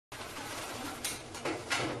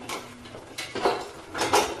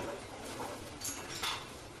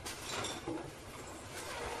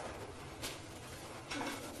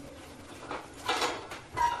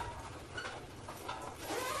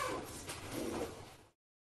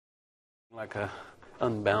like a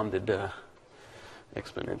unbounded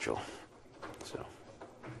exponential. So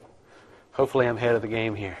hopefully I'm ahead of the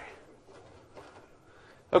game here.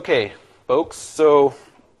 Okay, folks, so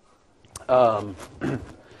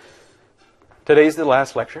today's the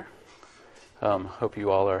last lecture. Hope you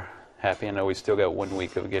all are happy. I know we still got 1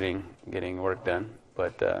 week of getting work done,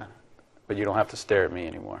 but you don't have to stare at me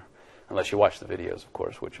anymore, unless you watch the videos, of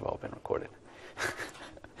course, which have all been recorded.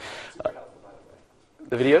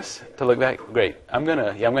 The videos to look back, great. I'm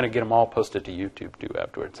gonna get them all posted to YouTube too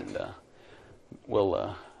afterwards, and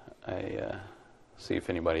we'll see if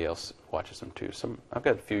anybody else watches them too. I've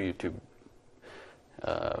got a few YouTube.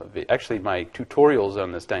 Actually, my tutorials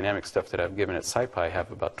on this dynamic stuff that I've given at SciPy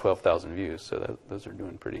have about 12,000 views, so those are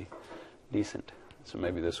doing pretty decent. So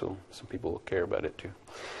maybe some people will care about it too.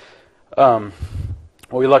 Well,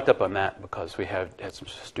 we lucked up on that because we had some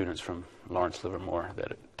students from Lawrence Livermore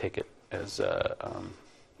that take it as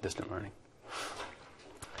distant learning.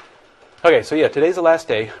 Okay, so yeah, today's the last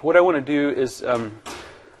day. What I want to do is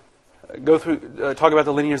go through, talk about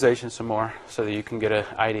the linearization some more so that you can get an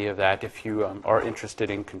idea of that. If you are interested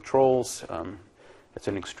in controls, it's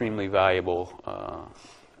an extremely valuable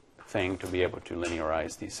thing to be able to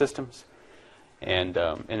linearize these systems. And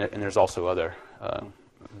there's also other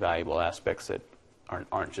valuable aspects that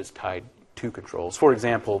aren't just tied to controls. For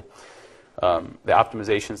example, the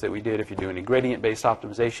optimizations that we did, if you do any gradient-based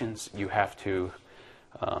optimizations, you have to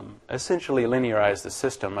essentially linearize the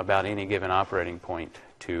system about any given operating point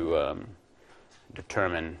to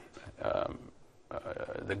determine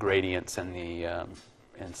the gradients and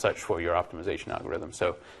and such for your optimization algorithm.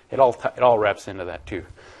 So it all wraps into that too.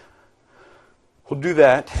 We'll do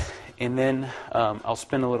that, and then I'll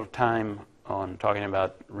spend a little time on talking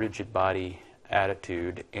about rigid body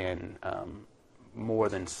attitude and more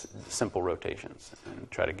than simple rotations,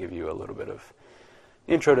 and try to give you a little bit of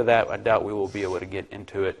intro to that. I doubt we will be able to get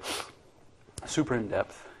into it super in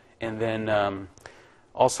depth. And then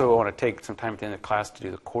also I want to take some time at the end of the class to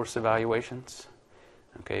do the course evaluations.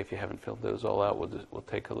 Okay, if you haven't filled those all out, we'll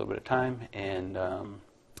take a little bit of time. And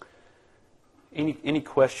any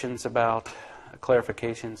questions about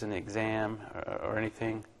clarifications in the exam or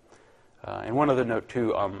anything? And one other note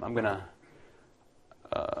too, I'm going to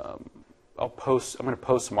post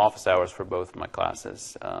some office hours for both of my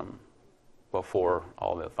classes before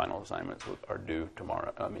all the final assignments are due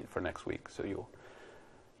tomorrow. For next week. So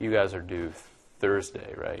you guys are due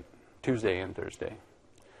Thursday, right? Tuesday and Thursday.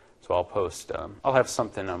 So I'll post. I'll have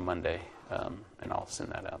something on Monday, and I'll send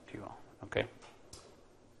that out to you all. Okay.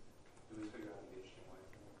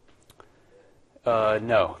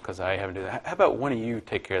 No, because I haven't done that. How about one of you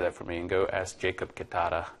take care of that for me and go ask Jacob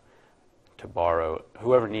Kitata to borrow,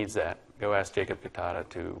 whoever needs that, go ask Jacob Kitata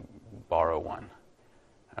to borrow one.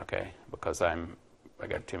 Okay, because I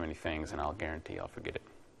got too many things, and I'll guarantee I'll forget it.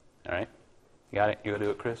 All right, you got it. You gonna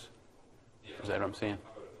do it, Chris? Yeah. Is that what I'm saying?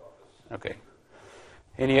 Okay.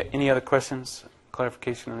 Any other questions?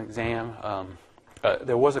 Clarification on the exam?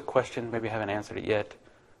 There was a question. Maybe I haven't answered it yet.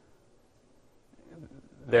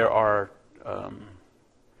 There are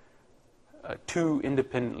 2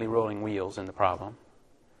 independently rolling wheels in the problem.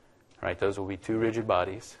 Right, those will be 2 rigid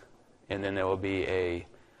bodies, and then there will be a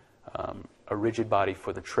rigid body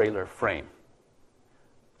for the trailer frame.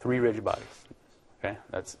 3 rigid bodies. Okay,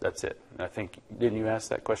 that's it. And I think, didn't you ask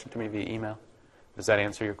that question to me via email? Does that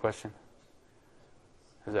answer your question?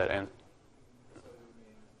 Does that answer?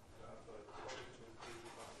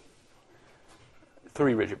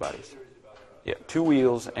 3 rigid bodies. Yeah, 2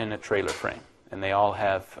 wheels and a trailer frame, and they all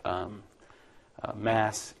have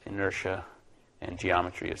mass, inertia, and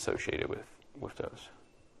geometry associated with those.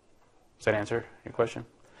 Does that answer your question?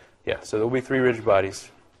 Yeah, so there will be 3 rigid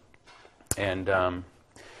bodies. And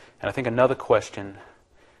I think another question,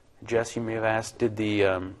 Jess, you may have asked, did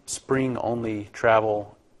the spring only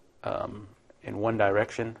travel in one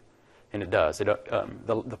direction? And it does.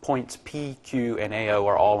 The points P, Q, and AO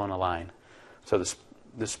are all on a line. So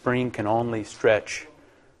the spring can only stretch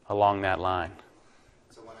along that line.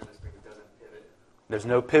 So one of the spring doesn't pivot? There's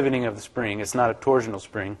no pivoting of the spring. It's not a torsional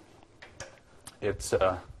spring. It's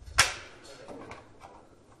the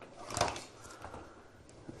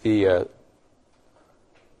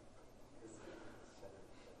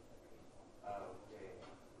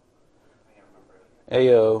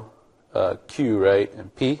AO, Q, right,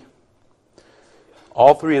 and P.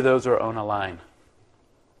 All 3 of those are on a line.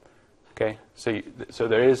 Okay, so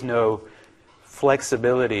there is no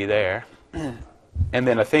flexibility there. And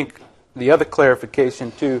then I think the other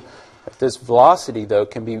clarification too, that this velocity though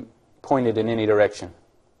can be pointed in any direction.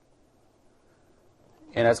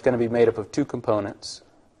 And that's going to be made up of 2 components,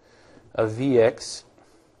 a Vx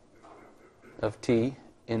of t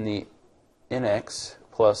in the nx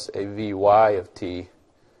plus a vy of t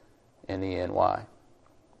in the ny.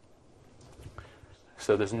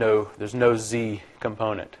 So there's no z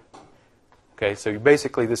component. Okay, so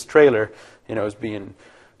basically this trailer, is being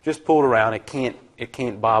just pulled around. It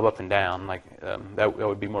can't bob up and down like that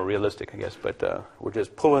would be more realistic, I guess. But we're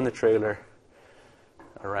just pulling the trailer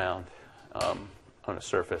around on a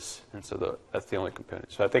surface, and so that's the only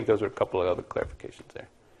component. So I think those are a couple of other clarifications there.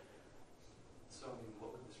 So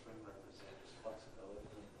what would the spring represent? Just flexibility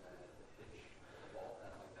in the hitch,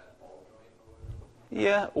 that ball joint?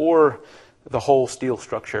 Yeah, or the whole steel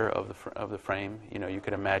structure of the frame. You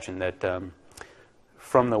could imagine that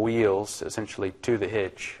from the wheels, essentially to the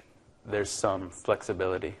hitch, there's some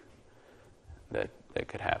flexibility that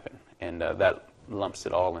could happen, and that lumps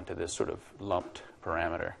it all into this sort of lumped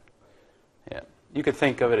parameter. Yeah, you could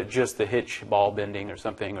think of it as just the hitch ball bending or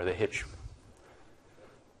something, or the hitch.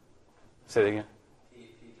 Say that again. He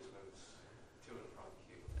just moves to and from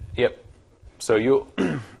Q. Yep. So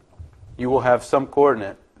you will have some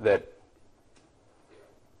coordinate that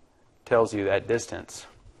tells you that distance,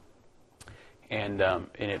 and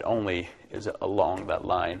it only is along that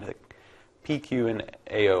line. The PQ and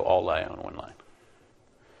AO all lie on one line.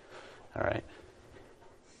 All right.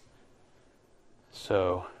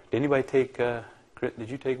 So, did anybody take? Did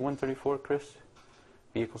you take 134, Chris?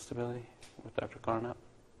 Vehicle stability with Dr. Carnap?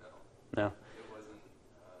 No. It wasn't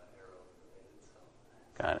aero related,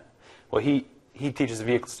 so. Got it. Well, he teaches a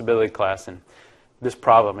vehicle stability class, and this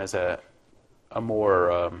problem is a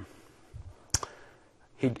more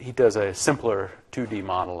he does a simpler 2D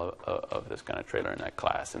model of this kind of trailer in that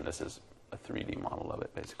class, and this is a 3D model of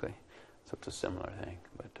it, basically. So it's a similar thing.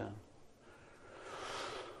 But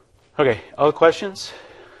okay, other questions?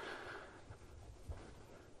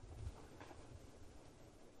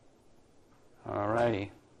 All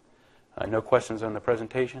righty. No questions on the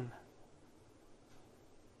presentation?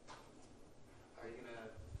 Are you going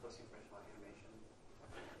to post information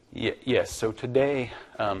on animation? Yes. So today,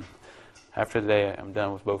 after today, I'm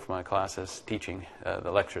done with both of my classes teaching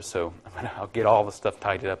the lectures. So I'll get all the stuff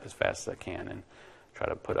tidied up as fast as I can and try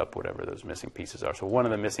to put up whatever those missing pieces are. So one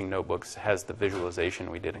of the missing notebooks has the visualization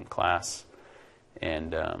we did in class,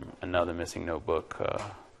 and another missing notebook,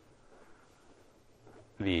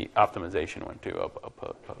 the optimization one too. I'll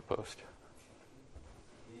post.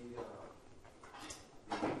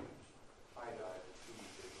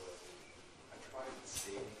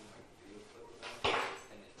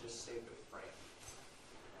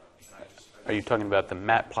 Are you talking about the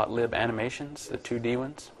Matplotlib animations, the 2D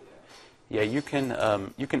ones? Yeah, you can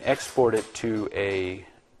export it to a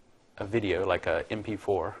video, like a MP4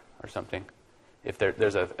 or something. If I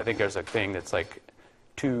think there's a thing that's like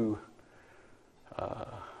two.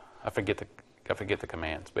 I forget the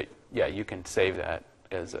commands, but yeah, you can save that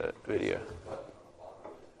as a video.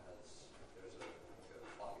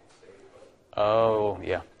 Oh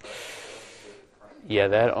yeah, yeah.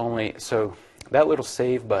 That little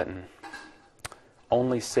save button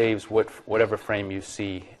only saves whatever frame you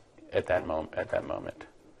see at that moment.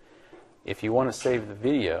 If you want to save the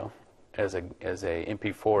video as a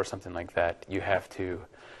MP4 or something like that, you have to,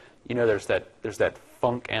 there's that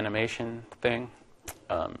func animation thing.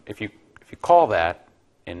 If you call that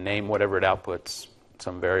and name whatever it outputs,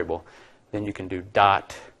 some variable, then you can do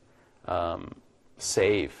dot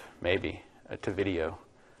save maybe to video.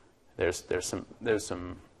 There's some.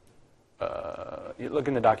 You look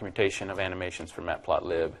in the documentation of animations for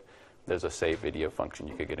Matplotlib. There's a save video function.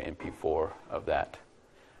 You could get an MP4 of that.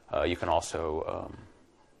 You can also,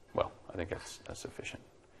 I think that's sufficient.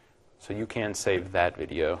 So you can save that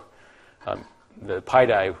video. The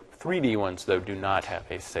PyDI 3D ones, though, do not have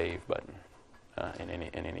a save button in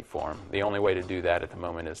any form. The only way to do that at the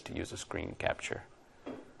moment is to use a screen capture,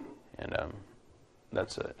 and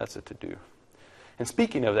that's a to-do. And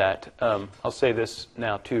speaking of that, I'll say this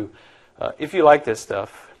now too. If you like this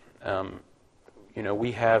stuff,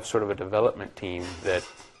 we have sort of a development team that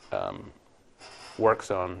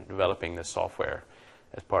works on developing this software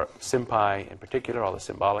as part of SymPy in particular, all the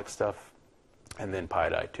symbolic stuff, and then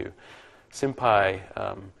PyDI too. SymPy,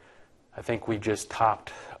 I think we just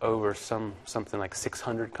topped over something like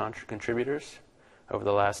 600 contributors over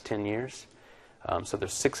the last 10 years. So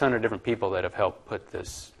there's 600 different people that have helped put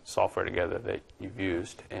this software together that you've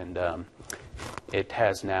used, and it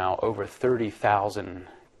has now over 30,000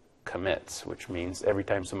 commits, which means every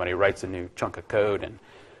time somebody writes a new chunk of code and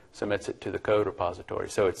submits it to the code repository.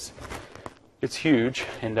 So it's huge,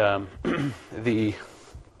 and you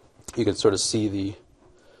can sort of see the.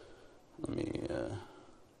 Let me.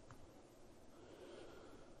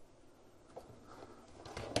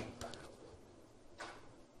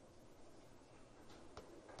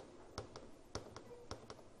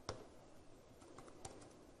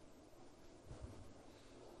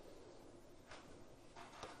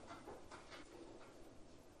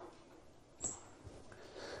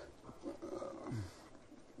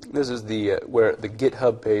 This is the where the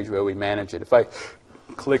GitHub page where we manage it. If I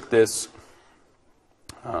click this,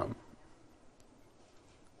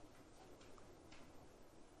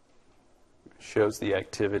 shows the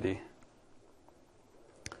activity.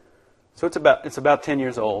 So it's about 10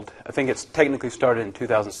 years old. I think it's technically started in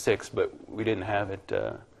 2006, but we didn't have it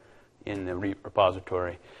in the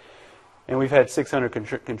repository. And we've had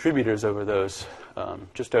 600 contributors over those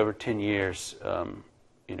just over 10 years.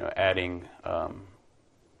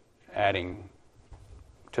 Adding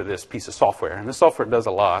to this piece of software, and this software does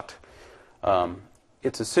a lot.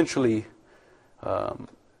 It's essentially,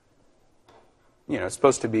 it's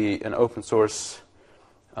supposed to be an open source,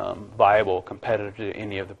 viable competitor to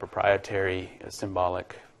any of the proprietary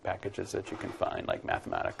symbolic packages that you can find, like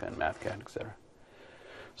Mathematica and MathCAD, etc.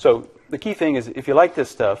 So the key thing is, if you like this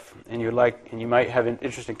stuff and you might have an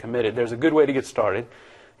interest in committed, there's a good way to get started.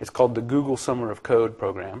 It's called the Google Summer of Code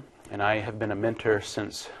program, and I have been a mentor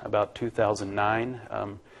since about 2009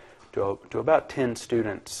 to about 10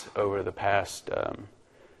 students over the past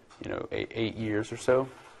 8 years or so.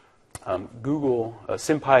 Google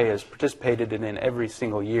Senpai has participated in every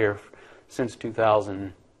single year since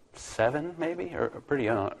 2007, maybe, or pretty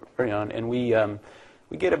on, and we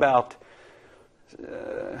get about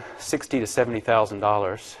 $60,000 to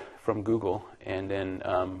 $70,000 from Google, and then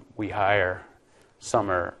we hire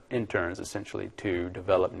summer interns essentially to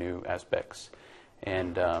develop new aspects,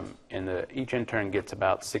 and each intern gets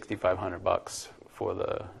about $6,500 for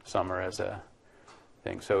the summer as a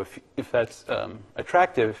thing. So if that's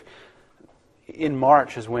attractive, in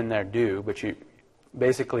March is when they're due, but you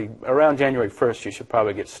basically around January 1st you should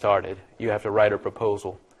probably get started. You have to write a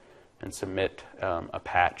proposal and submit a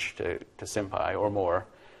patch to Senpai or more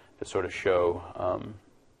to sort of show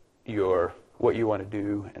what you want to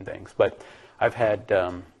do and things. But I've had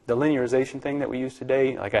the linearization thing that we use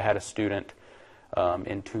today. Like I had a student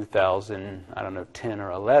in 2010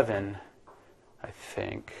 or 11, I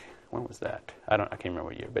think. When was that? I can't remember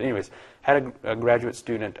what year. But anyways, had a graduate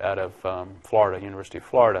student out of Florida, University of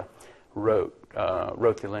Florida, wrote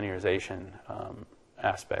the linearization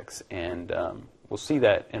aspects, and we'll see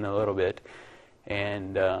that in a little bit.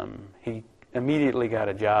 And he immediately got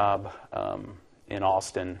a job in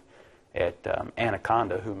Austin at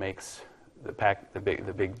Anaconda, who makes the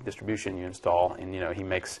big distribution you install, and he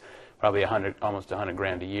makes probably almost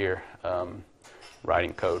 $100,000 a year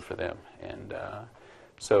writing code for them, and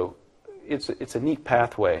so it's a neat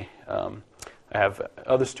pathway. I have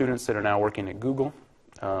other students that are now working at Google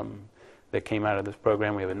that came out of this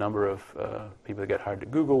program. We have a number of people that got hired at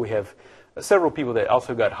Google. We have several people that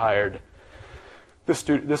also got hired.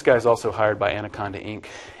 This guy's also hired by Anaconda Inc.,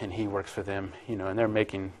 and he works for them, and they're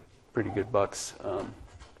making pretty good bucks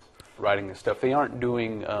writing this stuff. They aren't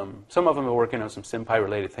doing, some of them are working on some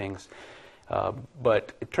Senpai-related things,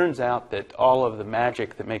 but it turns out that all of the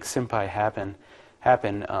magic that makes Senpai happen,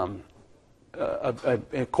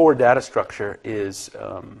 a core data structure is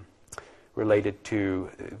related to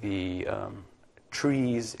the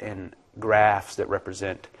trees and graphs that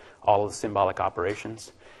represent all of the symbolic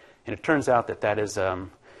operations. And it turns out that is,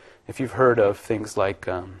 if you've heard of things like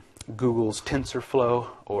Google's TensorFlow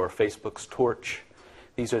or Facebook's Torch,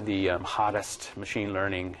 these are the hottest machine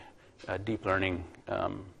learning, deep learning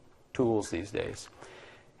tools these days.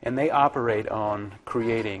 And they operate on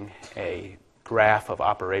creating a graph of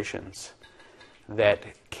operations that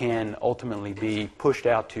can ultimately be pushed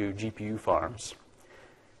out to GPU farms.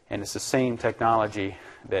 And it's the same technology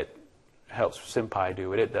that helps Senpai do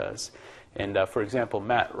what it does. And for example,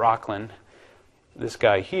 Matt Rocklin, this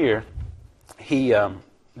guy here, he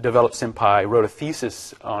developed Senpai, wrote a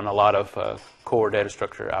thesis on a lot of core data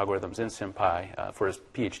structure algorithms in Senpai for his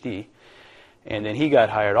PhD. And then he got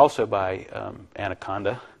hired also by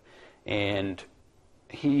Anaconda, and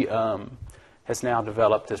he has now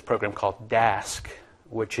developed this program called Dask,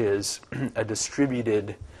 which is a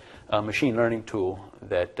distributed machine learning tool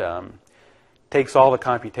that takes all the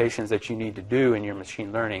computations that you need to do in your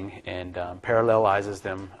machine learning and parallelizes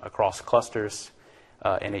them across clusters,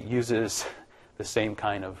 and it uses the same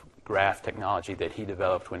kind of graph technology that he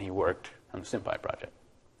developed when he worked on the Senpai project.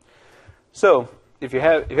 So if you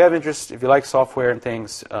have interest, if you like software and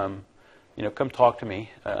things, come talk to me,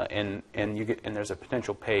 and there's a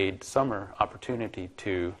potential paid summer opportunity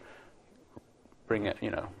to bring it,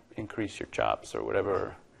 increase your chops or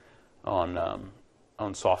whatever on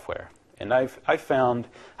software. And I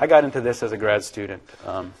got into this as a grad student.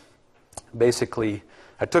 Basically,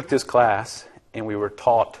 I took this class, and we were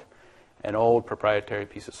taught an old proprietary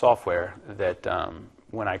piece of software that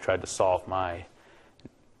when I tried to solve my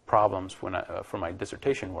problems for my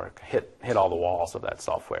dissertation work, hit all the walls of that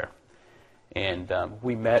software. And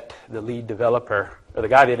we met the lead developer, or the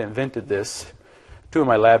guy that invented this. Two of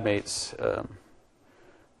my lab mates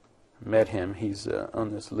met him. He's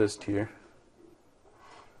on this list here.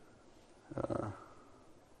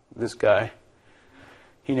 This guy,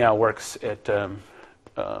 he now works at,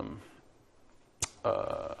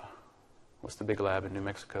 what's the big lab in New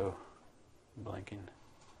Mexico? I'm blanking.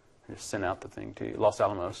 I just sent out the thing to you, Los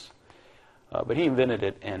Alamos. But he invented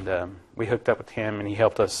it, and we hooked up with him, and he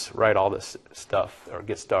helped us write all this stuff, or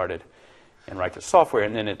get started, and write the software.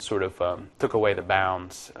 And then it sort of took away the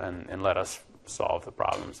bounds and let us solve the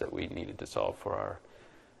problems that we needed to solve for our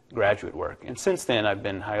graduate work. And since then, I've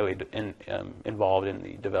been highly involved in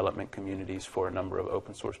the development communities for a number of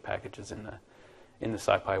open source packages in the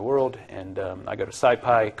SciPy world. And I go to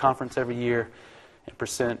SciPy conference every year and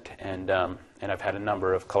present, and I've had a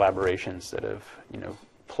number of collaborations that have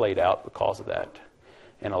played out because of that.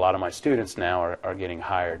 And a lot of my students now are getting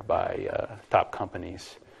hired by top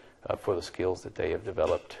companies for the skills that they have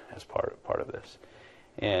developed as part of this.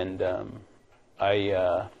 And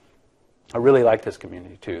I really like this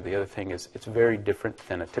community too. The other thing is it's very different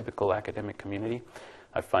than a typical academic community.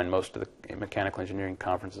 I find most of the mechanical engineering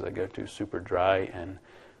conferences I go to super dry and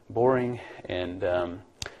boring, and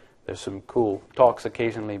there's some cool talks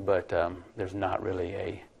occasionally, but there's not really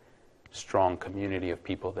a strong community of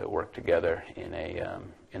people that work together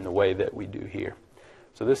in the way that we do here.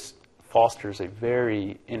 So this fosters a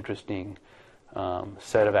very interesting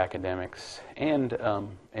set of academics and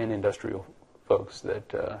industrial folks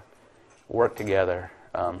that work together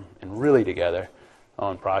and really together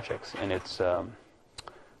on projects. And it's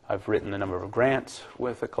I've written a number of grants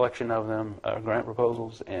with a collection of them, grant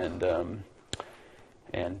proposals, and done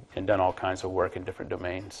all kinds of work in different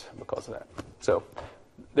domains because of that. So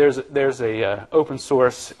there's a open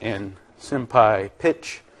source and SymPy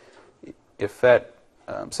pitch. If that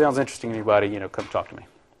sounds interesting to anybody, come talk to me.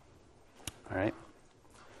 All right.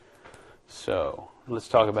 So let's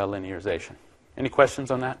talk about linearization. Any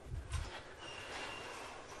questions on that?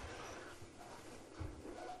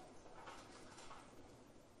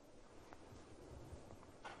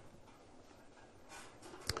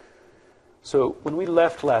 So when we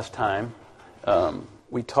left last time,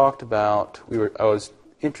 we talked about I was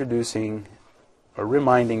introducing or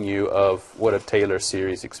reminding you of what a Taylor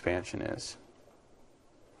series expansion is.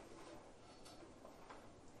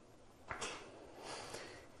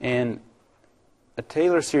 And a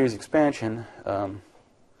Taylor series expansion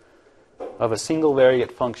of a single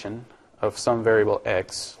variate function of some variable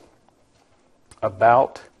x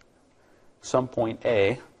about some point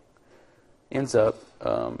A ends up,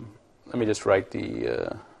 let me just write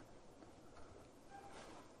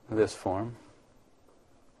this form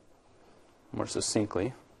more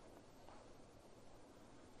succinctly.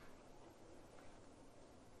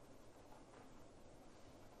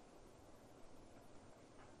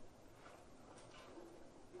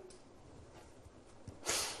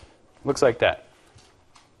 Looks like that.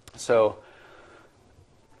 So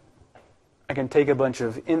I can take a bunch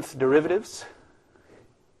of nth derivatives,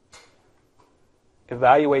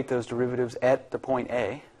 evaluate those derivatives at the point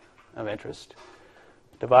A of interest,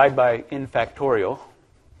 divide by n factorial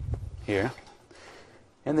here,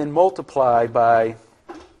 and then multiply by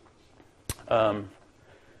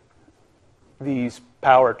these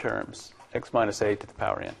power terms, x minus a to the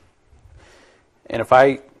power n. And if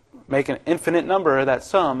I make an infinite number of that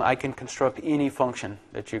sum, I can construct any function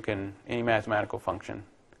that any mathematical function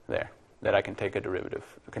there that I can take a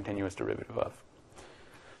continuous derivative of.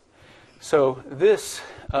 So this,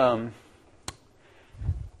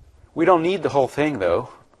 we don't need the whole thing, though.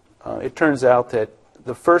 It turns out that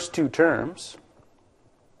the first two terms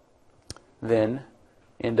then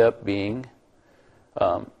end up being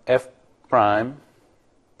f prime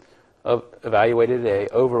of evaluated a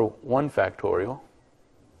over 1 factorial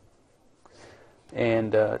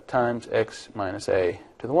and times x minus a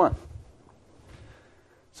to the 1.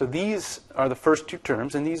 So these are the first two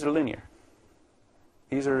terms, and these are linear.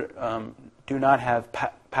 These are do not have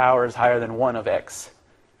powers higher than 1 of x.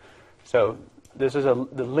 So this is the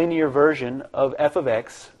linear version of f of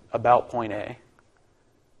x about point A.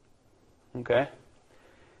 Okay?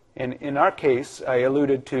 And in our case, I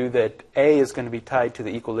alluded to that A is going to be tied to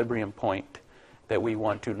the equilibrium point that we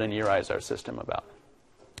want to linearize our system about.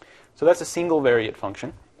 So that's a single variate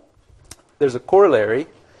function. There's a corollary.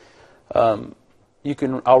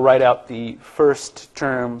 I'll write out the first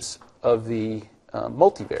terms of the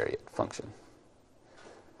multivariate function.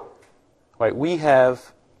 Right? We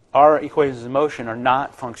have our equations of motion are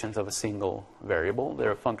not functions of a single variable.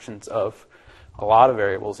 They're functions of a lot of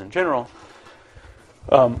variables in general.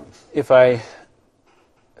 If I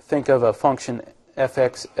think of a function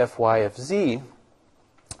fx, fy, fz,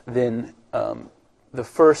 then the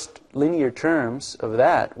first linear terms of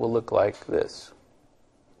that will look like this.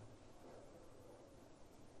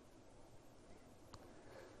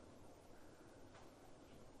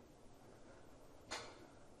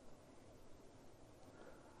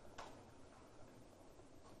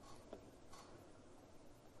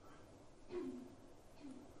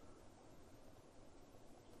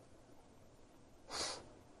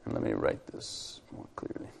 And let me write this more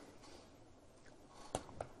clearly.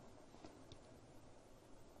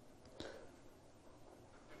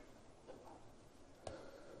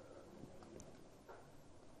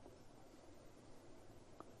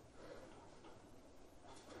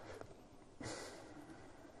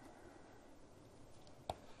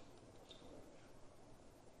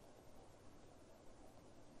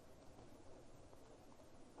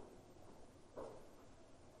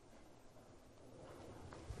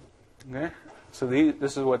 Okay, so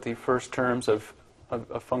this is what the first terms of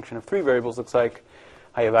a function of three variables looks like.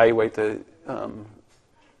 I evaluate the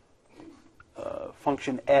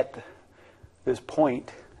function at this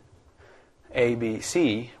point, a, b,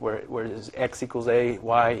 c, where x equals a,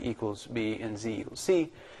 y equals b, and z equals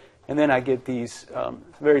c. And then I get these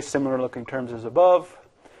very similar looking terms as above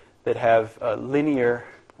that have linear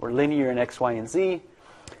in x, y, and z,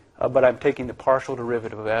 but I'm taking the partial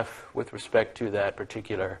derivative of f with respect to that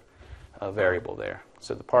particular variable there.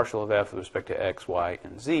 So the partial of f with respect to x, y,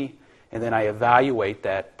 and z, and then I evaluate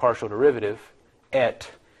that partial derivative at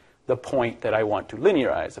the point that I want to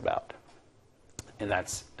linearize about. And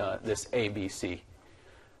that's this a, b, c.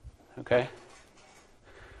 Okay?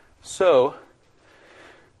 So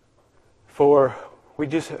we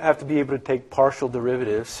just have to be able to take partial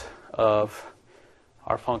derivatives of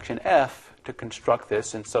our function f to construct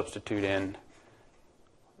this and substitute in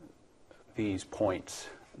these points.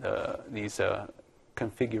 These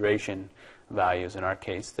configuration values, in our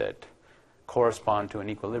case, that correspond to an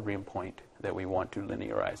equilibrium point that we want to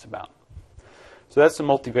linearize about. So that's the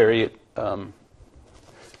multivariate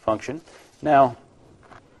function. Now,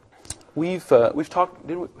 we've talked.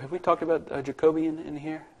 Have we talked about Jacobian in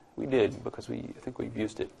here? We did, because I think we've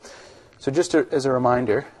used it. So just as a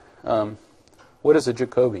reminder, what is a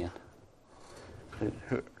Jacobian? Do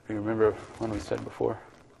you remember when we said before?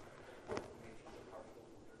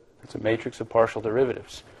 It's a matrix of partial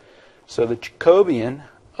derivatives. So the Jacobian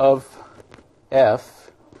of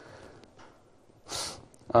f,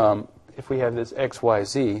 if we have this x, y,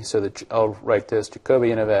 z, so I'll write this,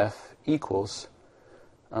 Jacobian of f equals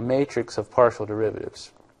a matrix of partial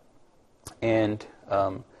derivatives. And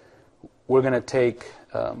we're going to take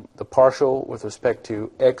the partial with respect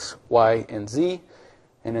to x, y, and z.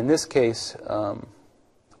 And in this case, the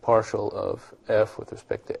partial of f with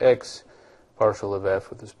respect to x, partial of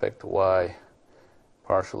f with respect to y,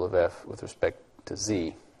 partial of f with respect to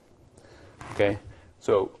z. Okay?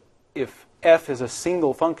 So if f is a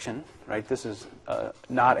single function, right, this is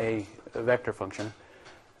not a vector function,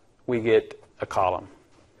 we get a column.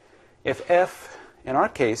 If f, in our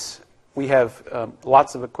case, we have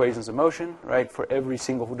lots of equations of motion, right? For every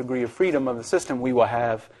single degree of freedom of the system, we will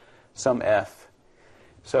have some f.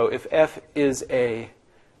 So if f is a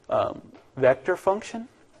vector function,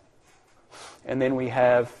 and then we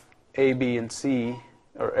have a, b, and c,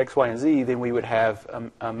 or x, y, and z, then we would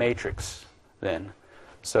have a matrix then.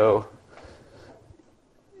 So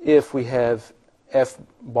if we have f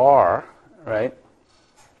bar, right,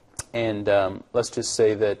 and let's just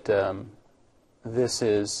say that this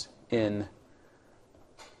is in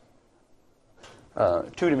 2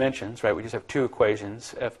 dimensions, right, we just have 2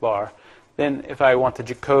 equations, f bar, then if I want the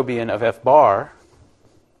Jacobian of f bar,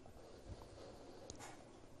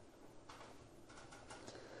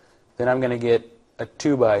 then I'm going to get a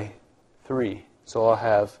 2 by 3. So I'll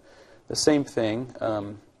have the same thing,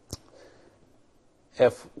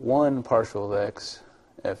 f1 partial of x,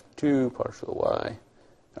 f2 partial of y,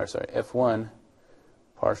 or sorry, f1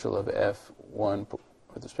 partial of f1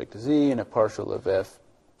 with respect to z, and a partial of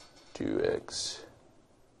f2x,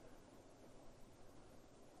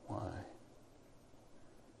 y,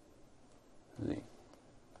 z.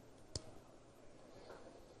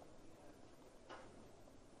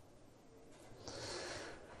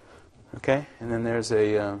 Okay, and then there's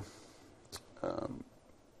a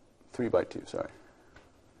 3 by 2, sorry.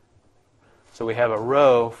 So we have a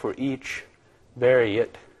row for each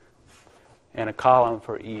variate and a column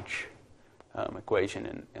for each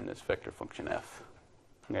equation in this vector function f.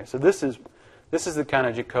 Okay, so this is the kind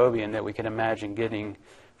of Jacobian that we can imagine getting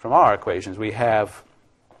from our equations. We have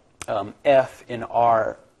f in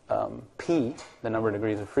our p, the number of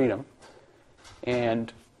degrees of freedom,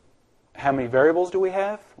 and how many variables do we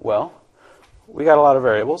have? Well, we got a lot of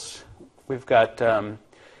variables. We've got,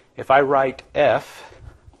 if I write f,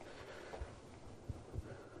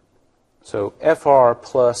 so fr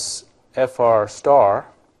plus fr star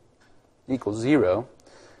equals 0,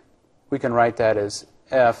 we can write that as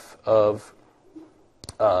f of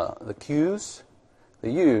the q's,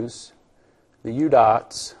 the u's, the u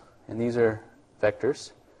dots, and these are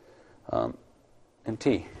vectors, and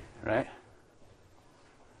t, right?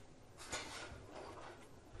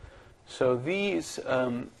 So these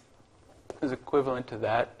is equivalent to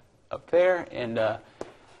that up there, and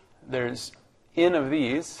there's n of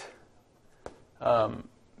these,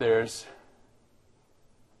 there's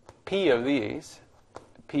p of these,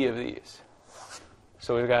 p of these.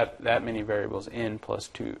 So we've got that many variables, n plus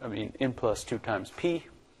 2 times p.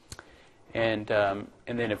 And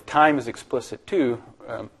then if time is explicit too,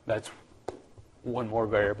 that's one more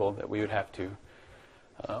variable that we would have to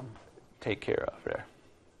take care of there.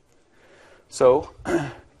 So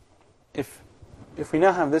if we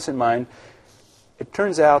now have this in mind, it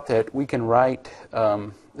turns out that we can write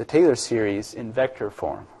the Taylor series in vector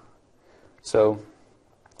form. So,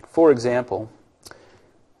 for example,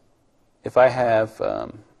 if I have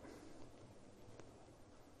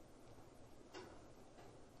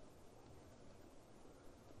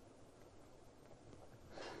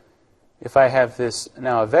this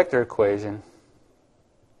now a vector equation,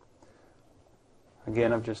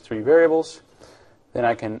 again of just 3 variables, then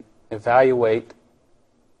I can evaluate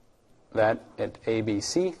that at A, B,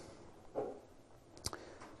 C,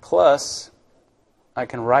 plus I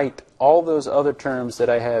can write all those other terms that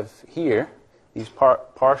I have here, these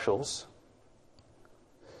partials.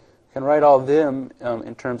 I can write all of them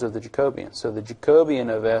in terms of the Jacobian. So the Jacobian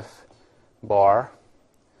of f bar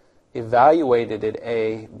evaluated at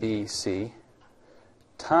A, B, C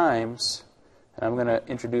times, and I'm going to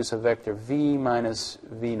introduce a vector v minus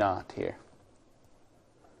v naught here,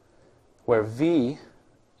 where v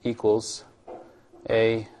equals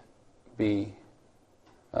A, B,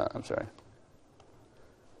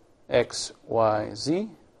 x, y, z,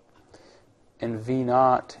 and v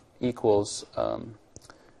naught equals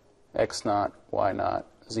x naught, y naught,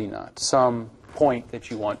 z naught, some point that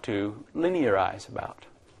you want to linearize about.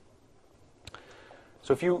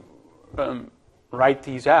 So if you write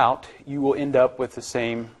these out, you will end up with the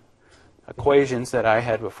same equations that I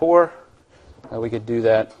had before. We could do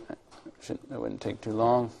that. That wouldn't take too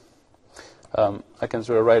long. I can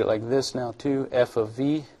sort of write it like this now too. F of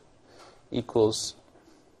v equals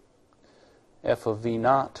f of v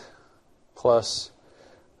naught plus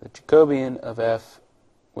the Jacobian of f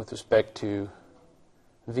with respect to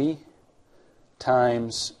v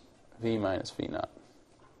times v minus v naught.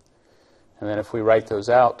 And then if we write those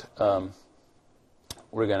out,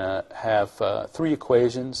 we're going to have 3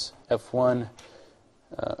 equations, f1,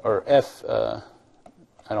 or f, I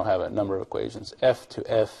don't have a number of equations, f to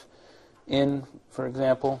f in, for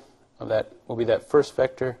example, of that will be that first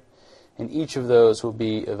vector, and each of those will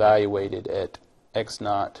be evaluated at x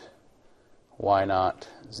naught, y naught,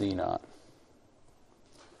 z naught.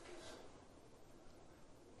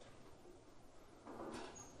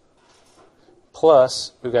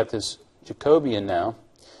 Plus, we've got this Jacobian now,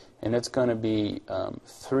 and it's going to be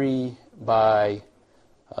 3 by,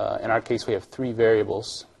 in our case we have 3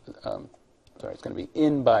 variables, it's going to be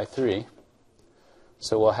n by 3.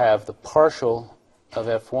 So we'll have the partial of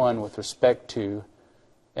f1 with respect to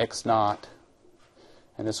x naught,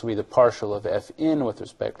 and this will be the partial of fn with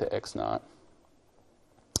respect to x naught,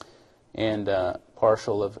 and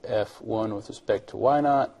partial of f1 with respect to y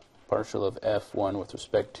naught, partial of f1 with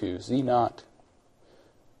respect to z naught.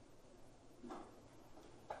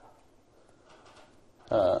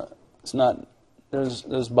 It's not,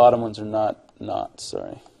 those bottom ones are not knots,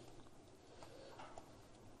 sorry.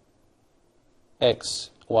 X,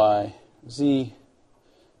 Y, Z,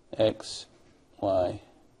 X, Y,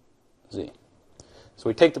 Z. So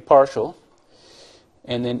we take the partial,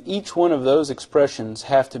 and then each one of those expressions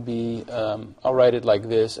have to be, I'll write it like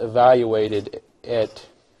this, evaluated at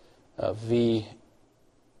V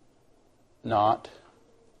naught.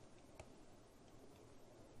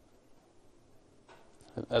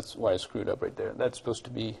 That's why I screwed up right there. That's supposed to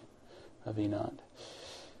be a V naught.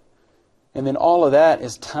 And then all of that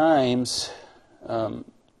is times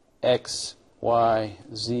x, y,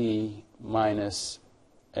 z minus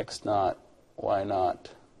x naught, y naught,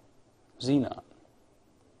 z naught.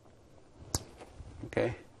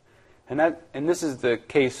 Okay? And this is the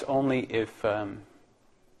case only if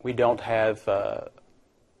we don't have,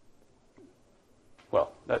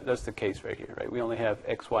 well, that's the case right here, right? We only have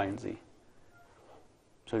x, y, and z.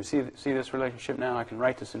 So you see this relationship now? I can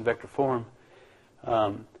write this in vector form.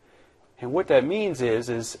 And what that means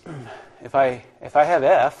is if I have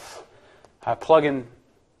f, I plug in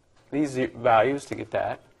these values to get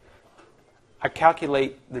that. I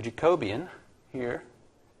calculate the Jacobian here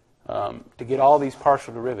to get all these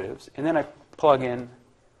partial derivatives. And then I plug in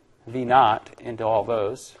v naught into all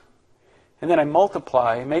those. And then I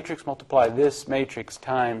matrix multiply this matrix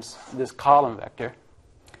times this column vector.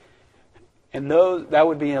 And that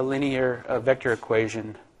would be a linear vector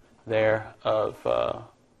equation there of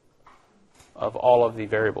all of the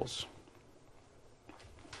variables.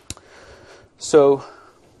 So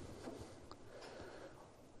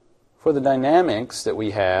for the dynamics that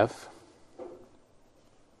we have,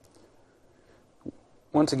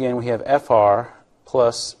 once again we have FR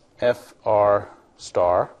plus FR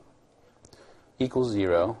star equals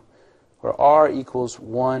 0, where R equals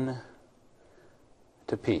 1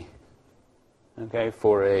 to P. Okay,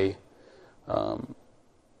 for a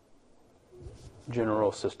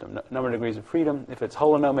general system. Number of degrees of freedom. If it's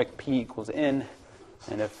holonomic, P equals N,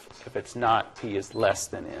 and if it's not, P is less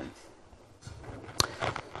than N.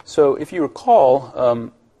 So if you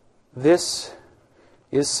recall, this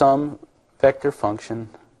is some vector function,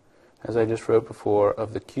 as I just wrote before,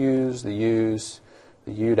 of the Q's, the U's,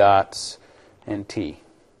 the U dots, and T.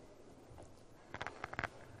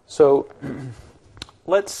 So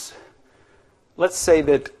let's say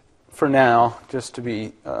that for now, just to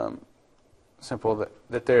be simple,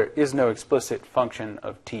 that there is no explicit function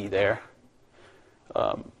of T there,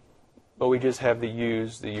 but we just have the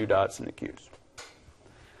U's, the U dots, and the Q's.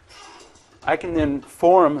 I can then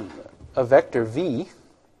form a vector V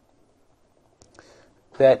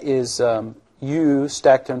that is U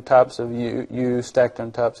stacked on top of U stacked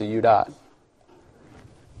on top of U dot.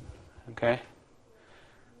 Okay?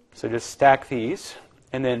 So just stack these.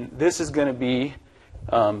 And then this is going to be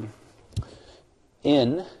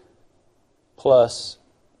N plus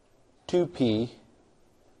 2P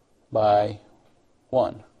by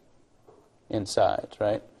 1 in sides,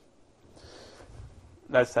 right?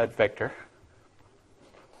 That's that vector.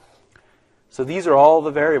 So these are all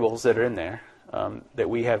the variables that are in there that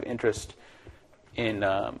we have interest in.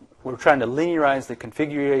 We're trying to linearize the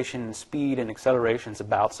configuration and speed and accelerations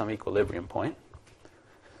about some equilibrium point.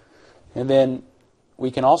 And then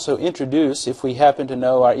we can also introduce, if we happen to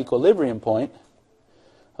know our equilibrium point,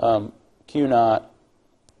 Q naught,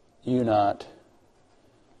 U naught,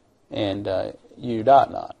 and U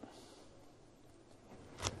dot naught.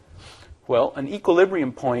 Well, an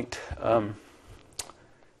equilibrium point,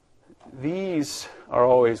 these are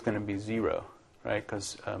always going to be 0, right?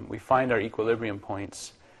 Because we find our equilibrium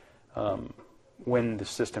points when the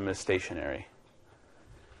system is stationary.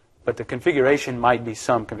 But the configuration might be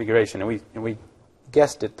some configuration, and we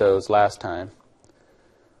guessed at those last time.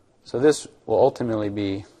 So this will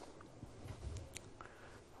ultimately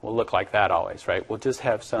will look like that always, right? We'll just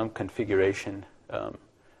have some configuration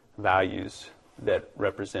values that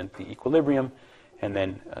represent the equilibrium, and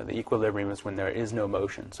then the equilibrium is when there is no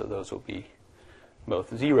motion, so those will be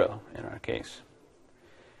both 0 in our case.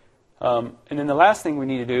 And then the last thing we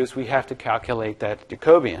need to do is we have to calculate that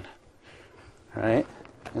Jacobian, right?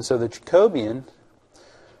 And so the Jacobian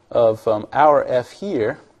of our f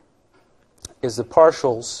here is the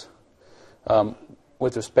partials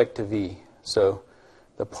with respect to v. So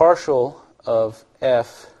the partial of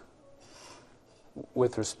f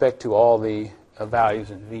with respect to all the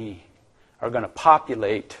values in v are going to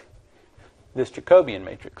populate this Jacobian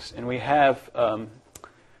matrix. And we have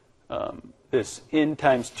this n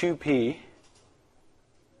times 2p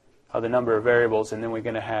are the number of variables, and then we're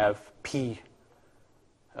going to have p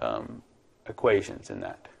equations in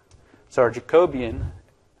that. So our Jacobian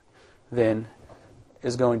then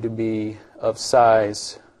is going to be of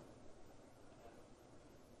size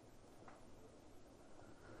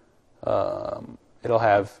it'll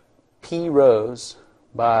have p rows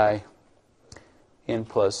by n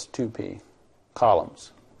plus 2p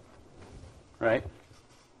columns, right?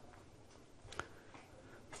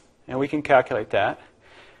 And we can calculate that.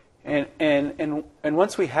 And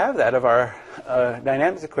once we have that of our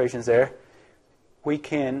dynamics equations there, we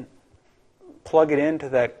can plug it into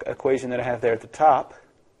that equation that I have there at the top,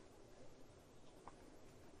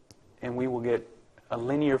 and we will get a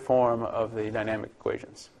linear form of the dynamic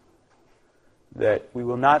equations. That we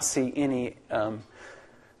will not see any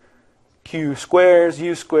q squares,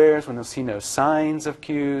 u squares, when we'll see no signs of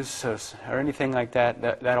q's or anything like that.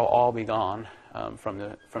 That'll all be gone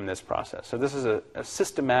from this process. So this is a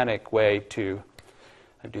systematic way to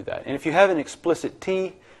do that. And if you have an explicit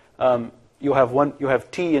t, you'll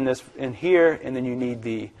have t in here, and then you need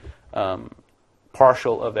the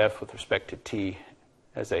partial of f with respect to t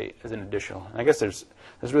as an additional. And I guess there's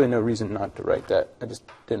really no reason not to write that. I just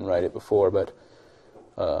didn't write it before, but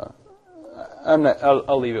I'll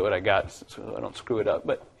leave it what I got so I don't screw it up.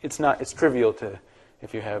 But it's trivial to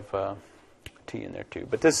if you have t in there too.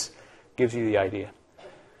 But this gives you the idea.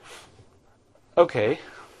 Okay.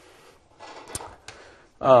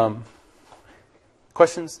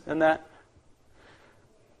 Questions on that?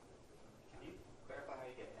 Can you clarify how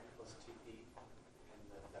you get n plus 2p in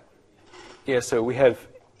the vector v? Yeah, so we have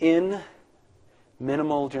n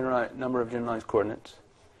minimal number of generalized coordinates,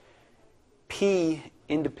 p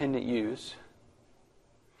independent u's,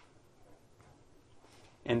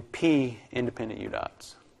 and p independent u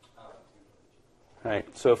dots.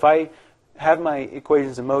 Right. So if I have my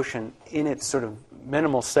equations of motion in its sort of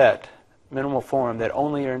minimal form that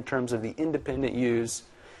only are in terms of the independent u's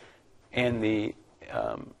and the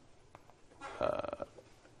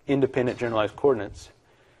independent generalized coordinates,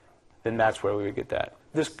 then that's where we would get that.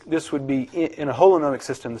 This would be, in a holonomic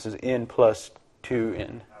system, this is n plus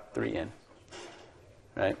 2n, 3n.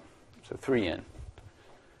 Right? So 3n.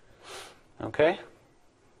 Okay?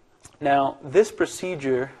 Now, this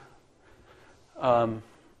procedure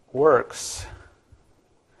works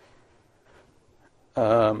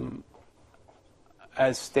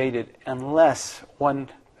as stated, unless one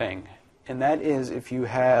thing, and that is if you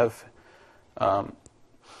have,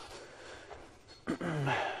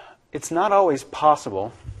 it's not always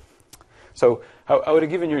possible. So I would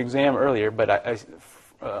have given you an exam earlier, but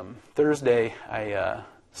Thursday I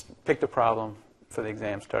picked a problem for the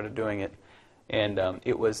exam, started doing it, and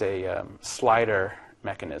it was a slider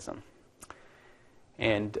mechanism.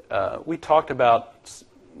 And we talked about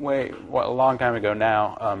a long time ago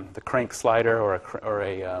now the crank slider or a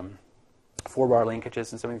 4-bar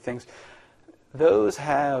linkages and some of these things. Those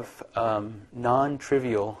have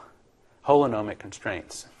non-trivial holonomic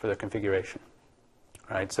constraints for their configuration.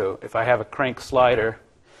 Right? So if I have a crank slider,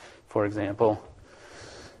 for example,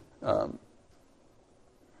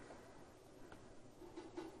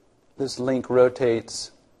 this link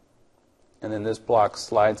rotates, and then this block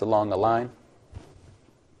slides along a line.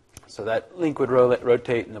 So that link would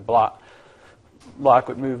rotate, and the block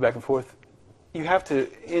would move back and forth. You have to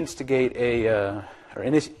instigate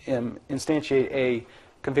instantiate a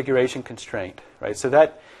configuration constraint, right? So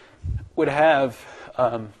that would have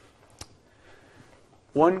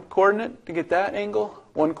one coordinate to get that angle,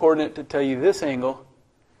 one coordinate to tell you this angle,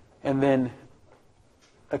 and then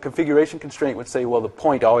a configuration constraint would say, well, the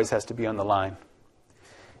point always has to be on the line.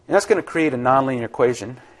 And that's going to create a nonlinear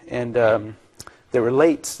equation, and that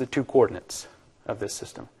relates the two coordinates of this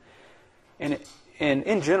system. And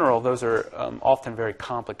in general, those are often very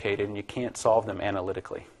complicated, and you can't solve them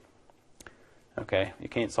analytically. Okay? You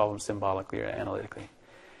can't solve them symbolically or analytically.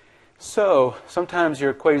 So sometimes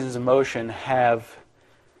your equations of motion have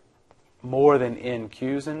more than n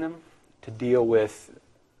q's in them to deal with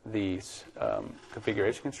these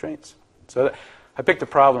configuration constraints. So I picked a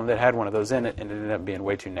problem that had one of those in it, and it ended up being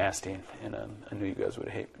way too nasty. And I knew you guys would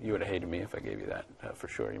have hated me if I gave you that for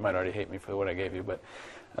sure. You might already hate me for what I gave you, but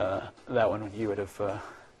that one you would have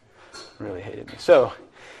really hated me. So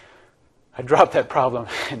I dropped that problem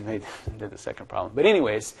and did the second problem. But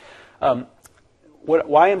anyways,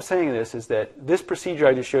 why I'm saying this is that this procedure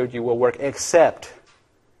I just showed you will work except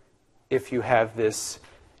if you have this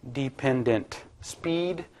dependent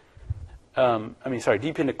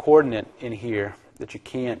dependent coordinate in here that you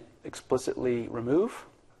can't explicitly remove.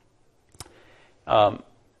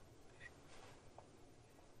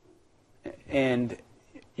 And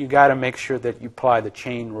you got to make sure that you apply the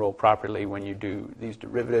chain rule properly when you do these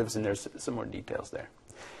derivatives, and there's some more details there.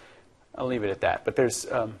 I'll leave it at that. But there's,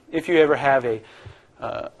 if you ever have a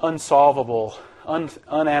unsolvable,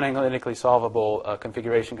 unanalytically solvable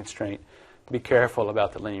configuration constraint, be careful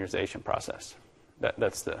about the linearization process.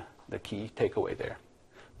 That's the key takeaway there.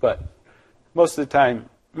 But most of the time,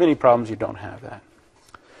 many problems you don't have that.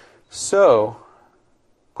 So,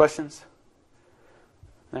 questions?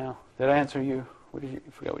 Now, did I answer you? I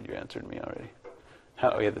forgot what you answered me already.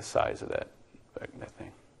 Oh, yeah, the size of that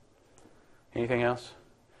thing. Anything else?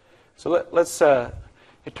 So let's.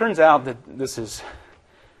 It turns out that this is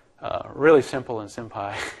really simple in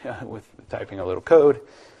SymPy with typing a little code.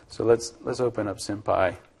 So let's open up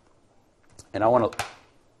SymPy, and I want to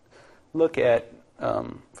look at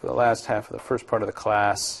for the last half of the first part of the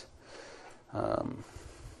class.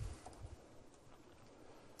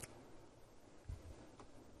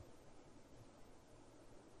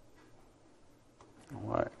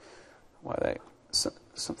 Why that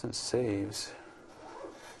something saves.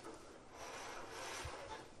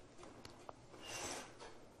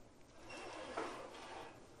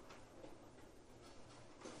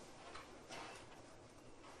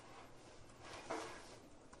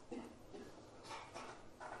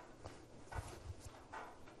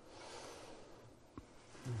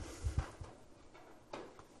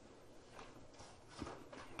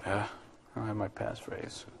 I don't have my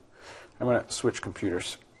passphrase. I'm going to switch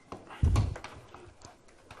computers.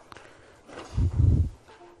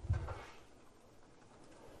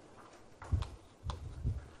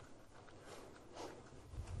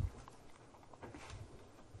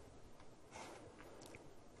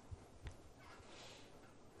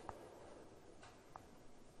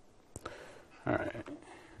 All right.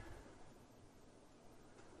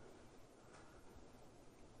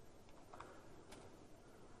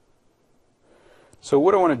 So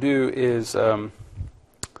what I want to do is on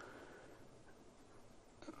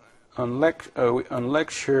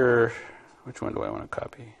lecture, which one do I want to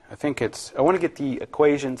copy? I want to get the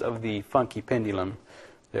equations of the funky pendulum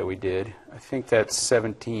that we did. I think that's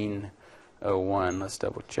 1701. Let's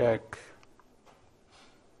double check.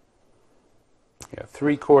 Yeah,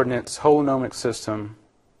 3 coordinates, holonomic system.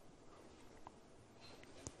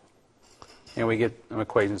 And we get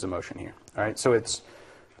equations of motion here. All right, so it's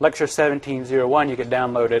lecture 1701. You could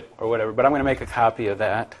download it or whatever, but I'm going to make a copy of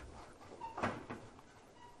that.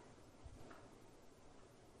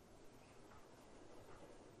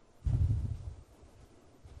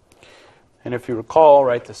 And if you recall,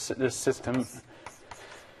 right, this system is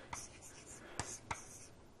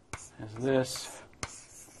this.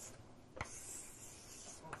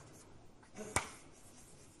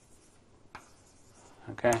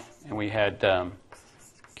 Okay, and we had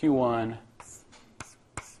Q1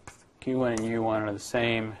 and U1 are the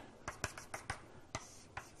same.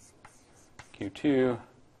 Q2,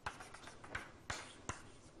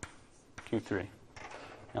 Q3.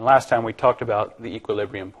 And last time we talked about the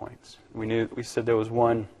equilibrium points. We said there was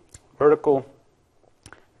one vertical,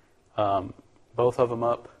 both of them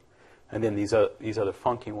up, and then these other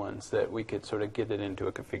funky ones that we could sort of get it into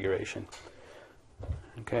a configuration.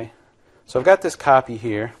 Okay, so I've got this copy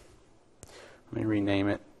here. Let me rename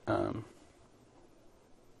it.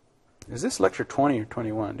 Is this lecture 20 or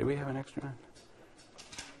 21? Do we have an extra one?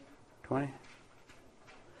 20?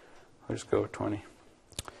 I'll just go with 20.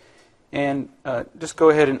 And just go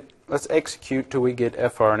ahead and let's execute till we get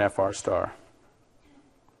FR and FR star.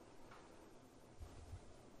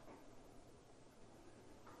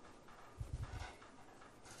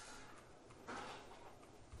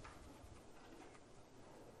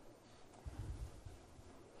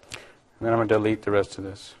 And then I'm going to delete the rest of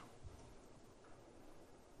this.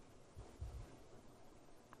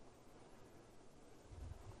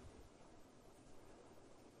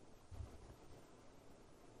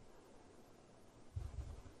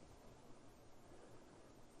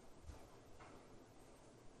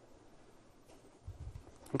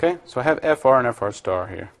 Okay, so I have FR and FR star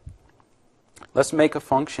here. Let's make a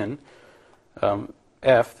function,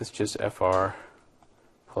 F, that's just FR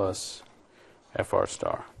plus FR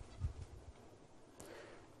star.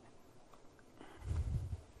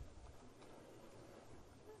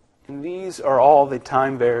 And these are all the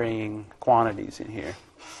time-varying quantities in here.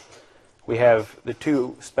 We have the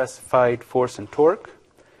 2 specified force and torque,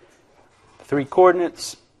 3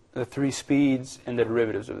 coordinates, the 3 speeds, and the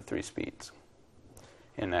derivatives of the 3 speeds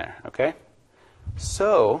in there, okay?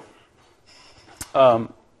 So, a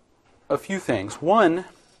few things. One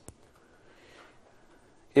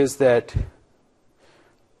is that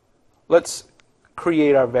let's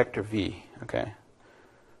create our vector V, okay?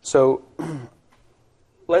 So,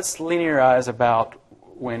 let's linearize about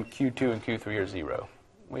when Q2 and Q3 are 0.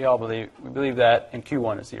 We believe that, and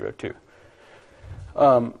Q1 is 0 too.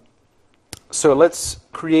 So let's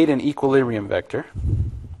create an equilibrium vector,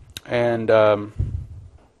 and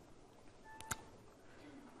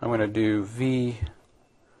I'm going to do V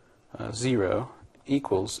 0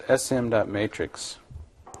 equals SM.matrix,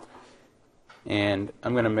 and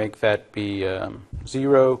I'm going to make that be 0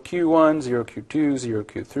 Q1, 0 Q2, 0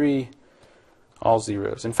 Q3, all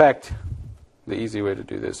zeros. In fact, the easy way to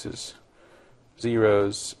do this is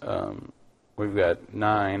zeros. We've got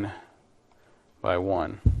 9 by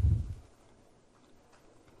 1.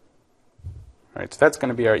 All right, so that's going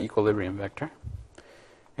to be our equilibrium vector.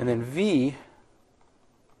 And then V,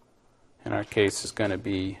 in our case, is going to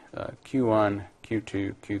be Q1,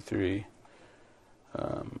 Q2, Q3,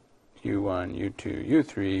 U1, U2,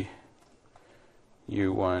 U3,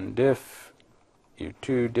 U1 diff,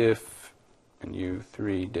 U2 diff, and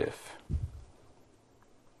U3 diff.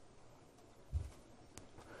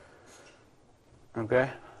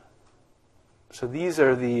 Okay? So these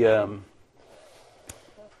are the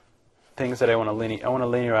things that I want to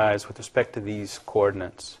linearize with respect to these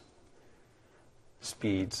coordinates,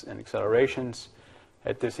 speeds and accelerations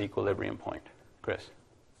at this equilibrium point. Chris?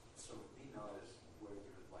 So V naught is where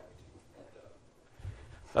you would like to end up.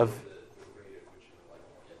 Of The rate at which you would like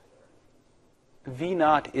to get V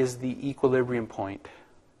naught is the equilibrium point.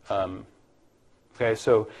 Okay,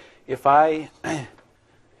 so if I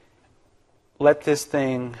let this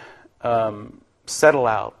thing settle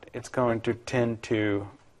out, it's going to tend to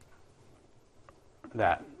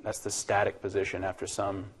that. That's the static position after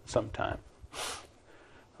some time.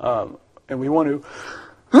 And we want to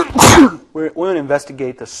we want to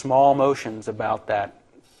investigate the small motions about that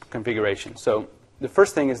configuration. So the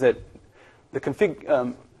first thing is that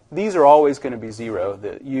these are always going to be 0,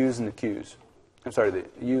 the U's and the Q's. I'm sorry, the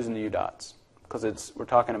U's and the U dots, because we're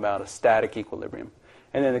talking about a static equilibrium.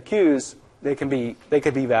 And then the Q's, they could be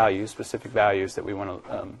values, specific values that we want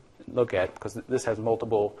to look at, because this has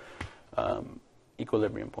multiple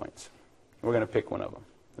equilibrium points. We're going to pick one of them.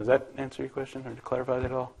 Does that answer your question, or to clarify that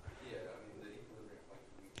at all? Yeah, I mean, the equilibrium point,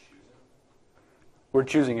 can we choose it? We're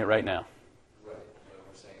choosing it right now. Right, but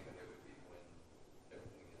we're saying that it would be when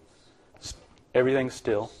everything is Everything's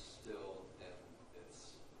still. still and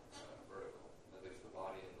it's vertical. At least the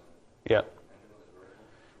body and the Yeah. pendulum is vertical.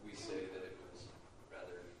 We say that it was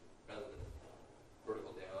rather than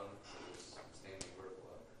vertical down, it was standing vertical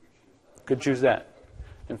up. Could we choose that? Could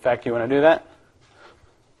choose that. In fact, you want to do that?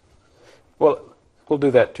 Well, we'll do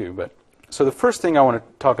that too. But so the first thing I want to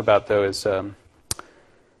talk about, though, is I'm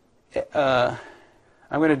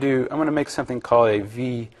going to make something called a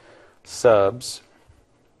V subs.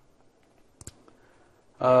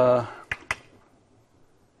 I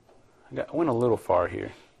went a little far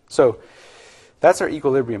here. So that's our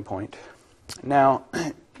equilibrium point. Now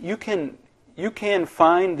you can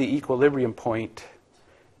find the equilibrium point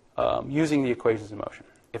using the equations of motion.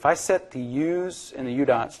 If I set the U's and the U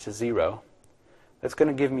dots to 0, that's going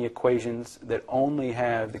to give me equations that only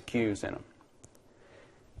have the Q's in them.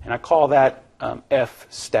 And I call that F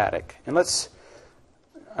static. And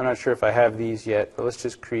I'm not sure if I have these yet, but let's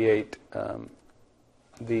just create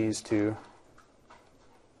these two.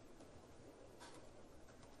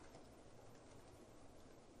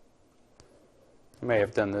 I may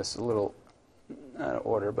have done this a little out of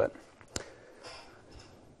order, but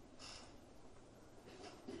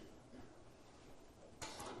all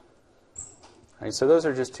right, so those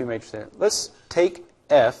are just two matrices. Let's take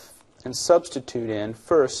F and substitute in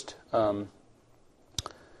first. I'm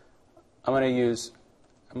going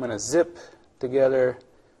to zip together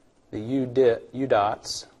the U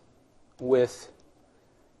dots with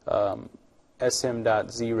SM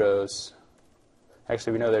dot zeros.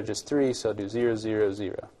 Actually, we know they're just 3, so I'll do 0, 0,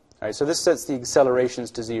 0. All right, so this sets the accelerations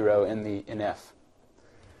to 0 in F.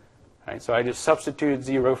 All right, so I just substituted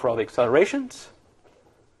 0 for all the accelerations.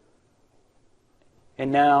 And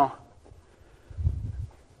now,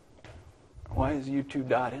 why is U2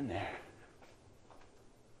 dot in there?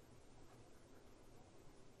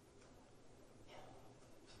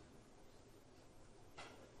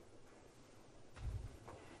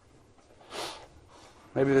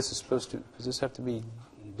 Maybe this is supposed to, does this have to be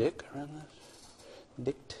dict around this?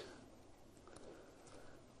 Dict?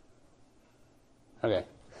 Okay.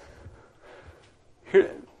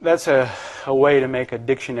 Here, that's a way to make a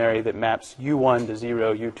dictionary that maps U1 to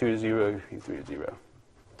 0, U2 to 0, U3 to 0.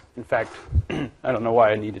 In fact, I don't know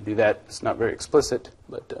why I need to do that. It's not very explicit,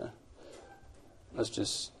 but let's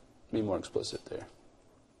just be more explicit there.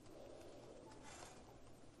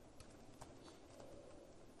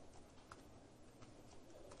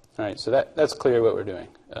 All right, so that's clear what we're doing.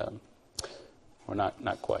 Or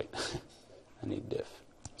not quite. I need diff.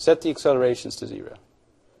 Set the accelerations to 0.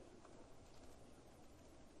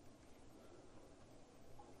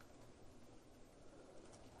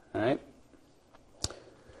 All right.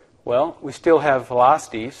 Well, we still have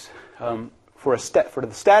velocities. For the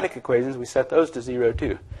static equations, we set those to 0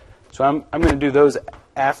 too. So I'm going to do those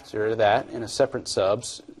after that in a separate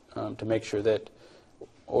subs to make sure that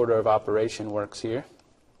order of operation works here.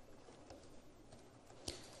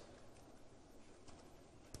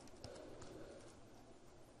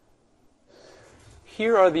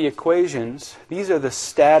 Here are the equations. These are the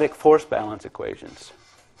static force balance equations.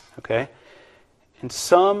 Okay? And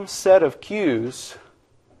some set of Q's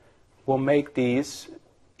will make these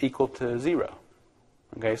equal to 0.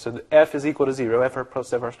 Okay, so the F is equal to 0. F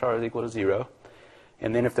plus F star is equal to 0.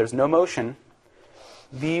 And then if there's no motion,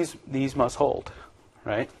 these must hold.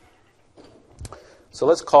 Right? So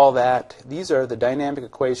let's call that, these are the dynamic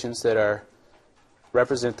equations that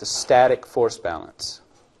represent the static force balance.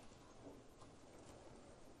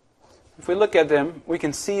 If we look at them, we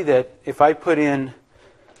can see that if I put in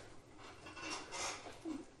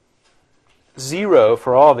 0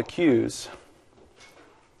 for all the Q's,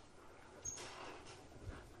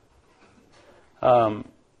 all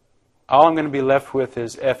I'm going to be left with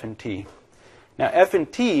is F and T. Now, F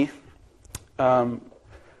and T,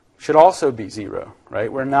 should also be 0,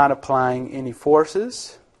 right? We're not applying any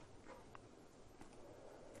forces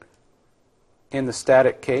in the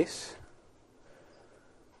static case.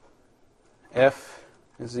 F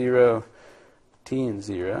is 0, T is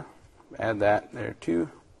 0. Add that there too.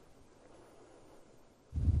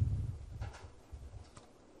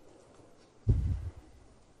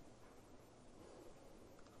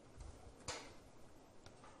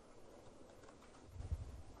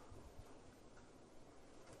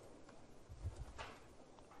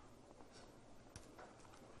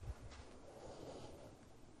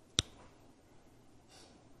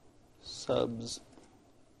 Subs.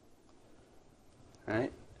 All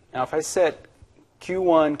right. Now, if I set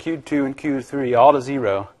Q1, Q2, and Q3 all to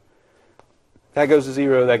 0, that goes to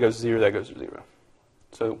 0, that goes to 0, that goes to 0.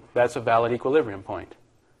 So that's a valid equilibrium point,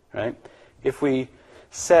 right? If we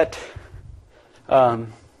set, so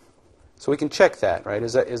we can check that, right?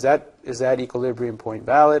 Is that equilibrium point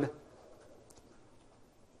valid?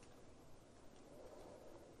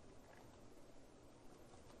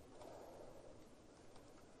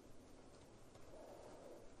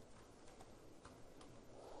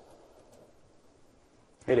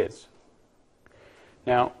 It is.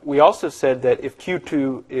 Now, we also said that if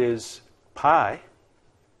Q2 is pi,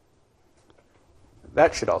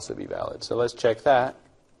 that should also be valid. So let's check that.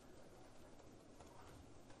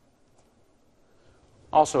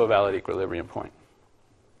 Also a valid equilibrium point.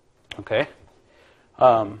 Okay.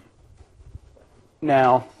 Now,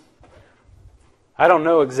 I don't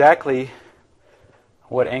know exactly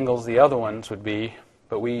what angles the other ones would be,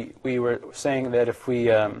 but we were saying that if we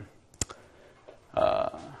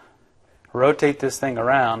rotate this thing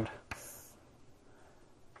around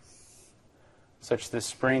such this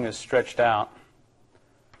spring is stretched out.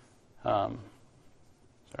 The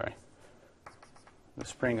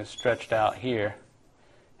spring is stretched out here,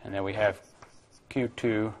 and then we have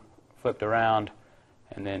Q2 flipped around,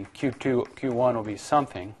 and then Q1 will be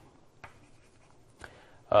something.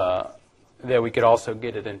 That we could also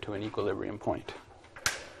get it into an equilibrium point.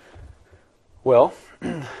 Well,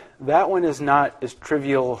 that one is not as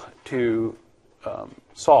trivial to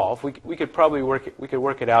solve. We could probably work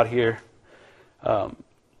it out here.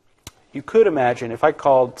 You could imagine if I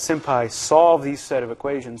called SymPy solve these set of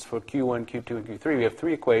equations for Q1, Q2, and Q3. We have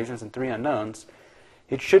 3 equations and 3 unknowns.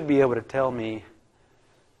 It should be able to tell me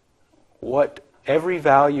what every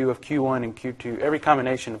value of Q1 and Q2, every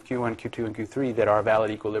combination of Q1, Q2, and Q3 that are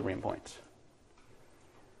valid equilibrium points.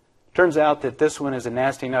 Turns out that this one is a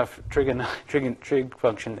nasty enough trig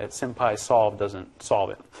function that SymPy solve doesn't solve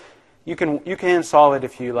it. You can solve it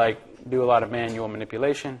if you do a lot of manual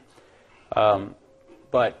manipulation,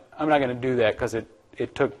 but I'm not going to do that because it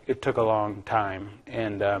took a long time,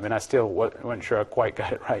 and I still wasn't sure I quite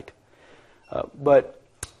got it right. But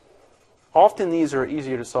often these are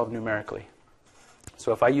easier to solve numerically.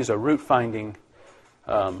 So if I use a root finding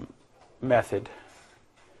method,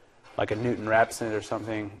 like a Newton-Raphson or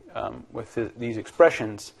something, with these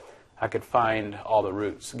expressions, I could find all the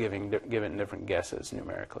roots given different guesses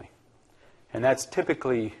numerically. And that's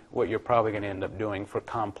typically what you're probably going to end up doing for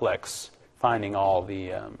complex, finding all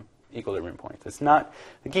the equilibrium points. It's not,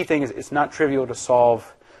 the key thing is it's not trivial to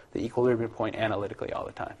solve the equilibrium point analytically all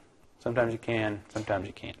the time. Sometimes you can, sometimes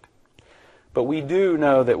you can't. But we do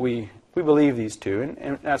know that we believe these two,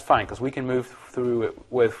 and that's fine because we can move through it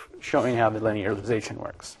with showing how the linearization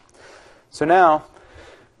works. So now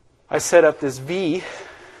I set up this V,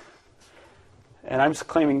 and I'm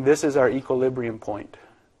claiming this is our equilibrium point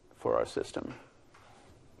for our system.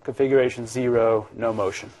 Configuration 0, no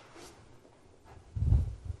motion.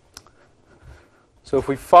 So if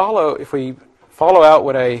we follow out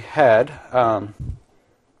what I had,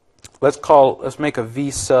 let's make a V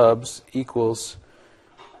subs equals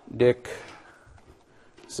dic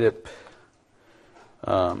zip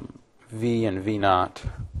V and V naught.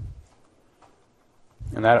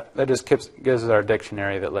 And that just gives us our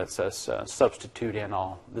dictionary that lets us substitute in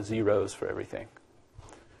all the zeros for everything.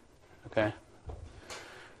 Okay?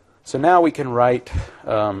 So now we can write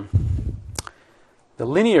the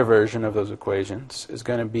linear version of those equations is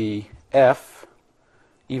going to be F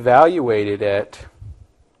evaluated at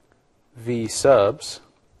V subs,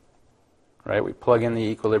 right? We plug in the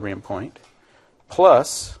equilibrium point,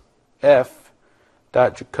 plus F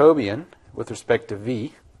dot Jacobian with respect to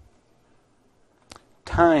V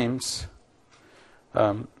times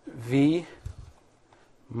V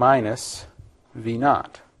minus V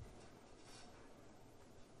naught.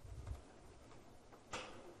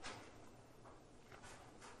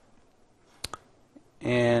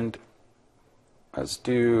 And let's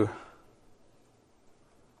do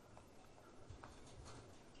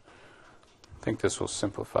I think this will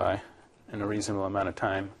simplify in a reasonable amount of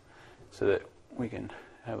time so that we can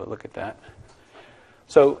have a look at that.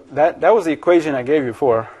 So that was the equation I gave you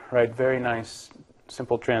before, right? Very nice,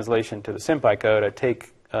 simple translation to the SymPy code. I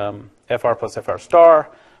take FR plus FR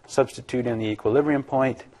star, substitute in the equilibrium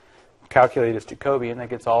point, calculate its Jacobian. That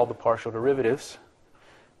gets all the partial derivatives.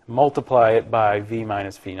 Multiply it by V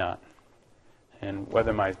minus V naught. And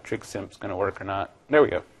whether my trig sim's going to work or not. There we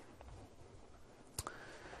go.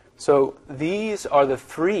 So these are the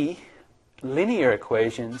three linear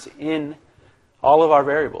equations in all of our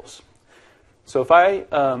variables. So if I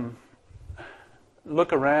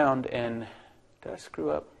look around and, did I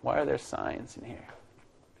screw up? Why are there signs in here?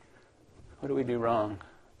 What do we do wrong?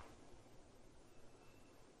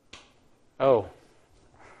 Oh,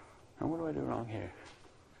 what do I do wrong here?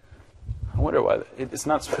 I wonder why. It's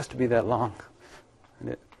not supposed to be that long. I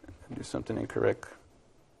did do something incorrect.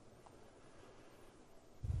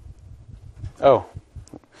 Oh,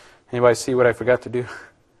 anybody see what I forgot to do?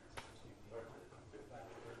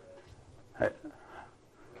 I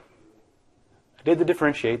did the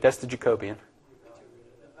differentiate. That's the Jacobian.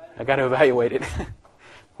 I got to evaluate it.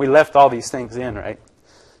 We left all these things in, right?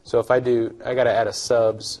 So if I do, I got to add a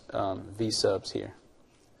subs, v subs here.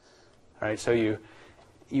 All right. So you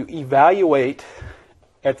evaluate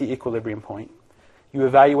at the equilibrium point. You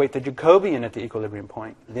evaluate the Jacobian at the equilibrium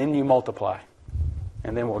point. Then you multiply,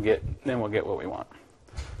 and then we'll get what we want.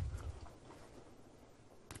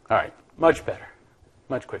 All right. Much better,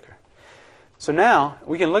 much quicker. So now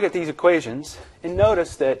we can look at these equations and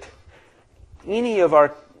notice that any of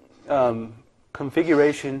our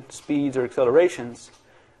configuration speeds or accelerations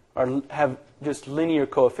have just linear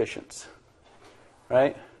coefficients,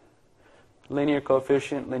 right? Linear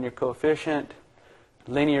coefficient, linear coefficient,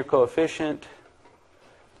 linear coefficient,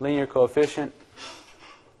 linear coefficient.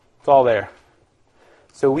 It's all there.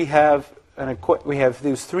 So we have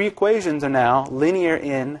these three equations are now linear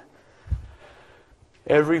in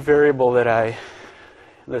every variable that I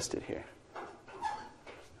listed here.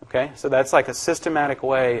 Okay, so that's like a systematic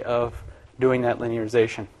way of doing that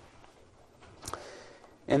linearization.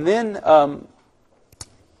 And then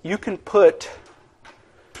you can put,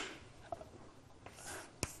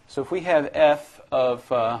 so if we have f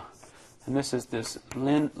of, and this is this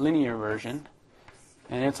linear version,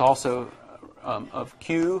 and it's also of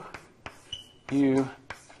q, u,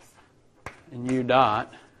 and u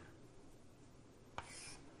dot,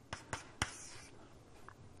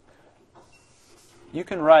 you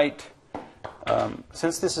can write,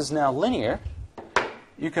 since this is now linear,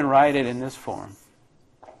 you can write it in this form.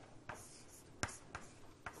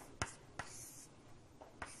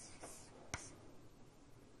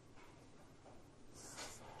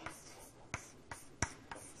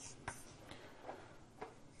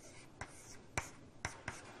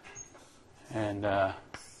 And that.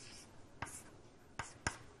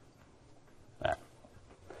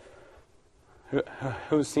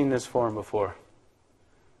 Who's seen this form before?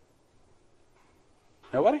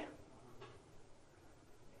 Nobody?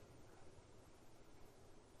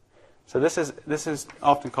 So this is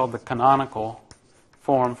often called the canonical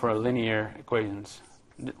form for linear equations,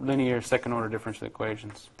 linear second-order differential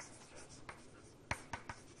equations.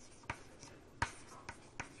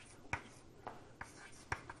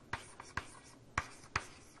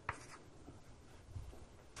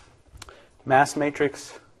 Mass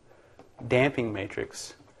matrix, damping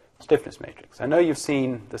matrix, stiffness matrix. I know you've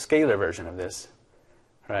seen the scalar version of this,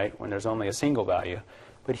 right, when there's only a single value.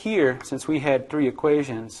 But here, since we had three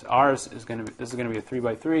equations, ours is going to be, this is going to be a 3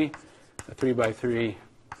 by 3, a 3 by 3,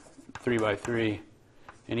 3 by 3,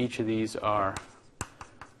 and each of these are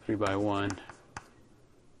 3 by 1.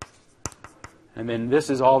 And then this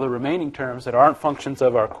is all the remaining terms that aren't functions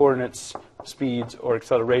of our coordinates, speeds, or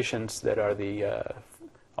accelerations that are the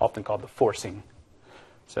often called the forcing.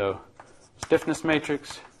 So stiffness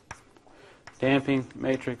matrix, damping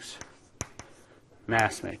matrix,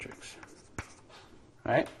 mass matrix,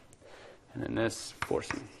 right? And then this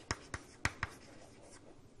forcing.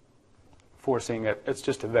 Forcing, it's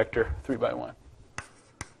just a vector 3 by 1.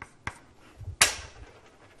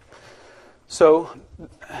 So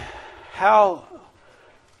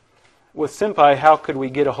with SymPy, how could we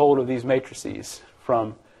get a hold of these matrices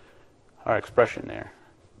from our expression there?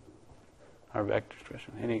 Our vector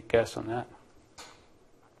expression. Any guess on that?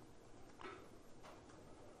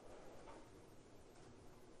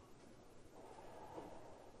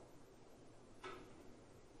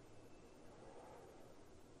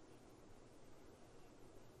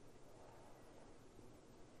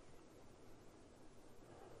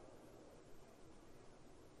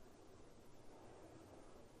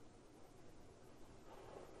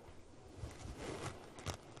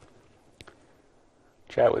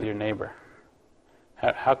 Chat with your neighbor.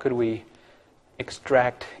 How could we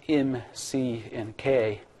extract M, C, and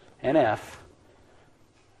K and F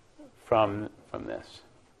from this,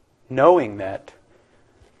 knowing that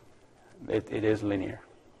it is linear?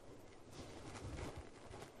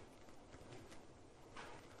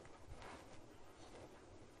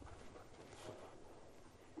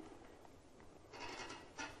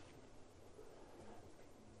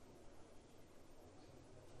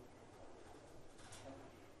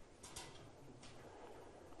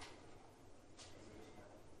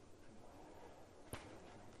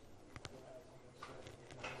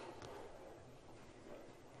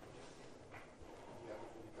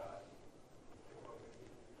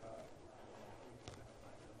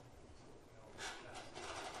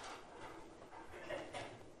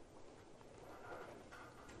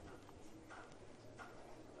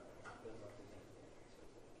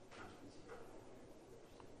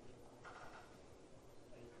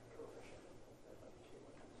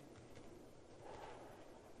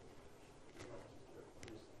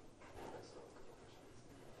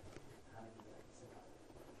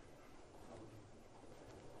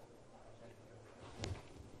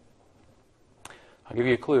 I'll give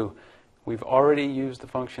you a clue. We've already used the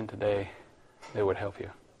function today that would help you.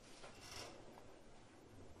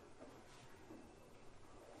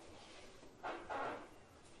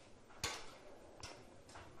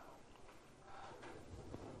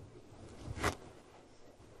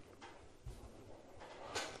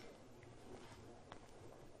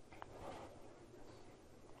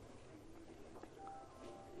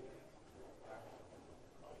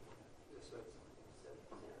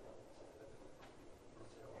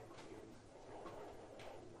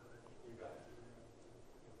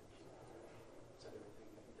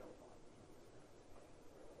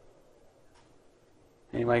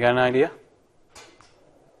 Anybody got an idea?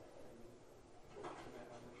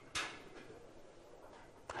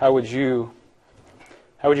 How would you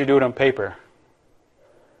do it on paper?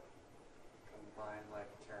 Combine like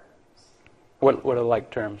terms. What are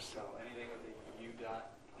like terms? So anything with a U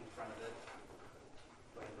dot in front of it,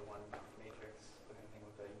 put into one matrix. Put anything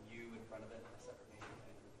with a U in front of it, a separate matrix,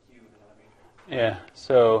 and Q in another matrix. Yeah,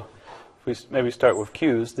 so if we maybe start with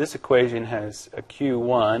Q's, this equation has a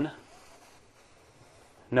Q1,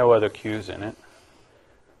 no other Q's in it.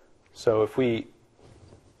 So if we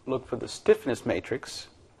look for the stiffness matrix,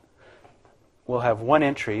 we'll have one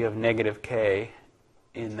entry of negative K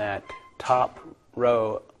in that top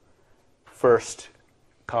row, first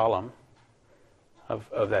column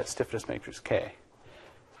of that stiffness matrix K.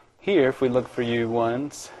 Here, if we look for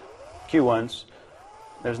Q1s,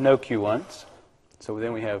 there's no Q1s. So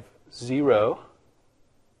then we have 0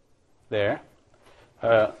 there.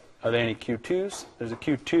 Are there any Q2s? There's a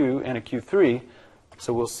Q2 and a Q3.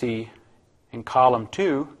 So we'll see in column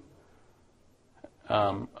 2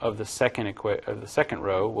 of the second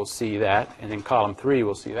row, we'll see that, and in column 3,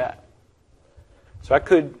 we'll see that. So I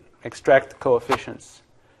could extract the coefficients,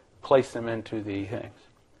 place them into the things.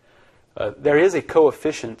 There is a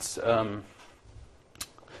coefficients.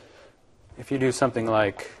 If you do something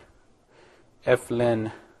like F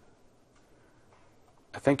ln,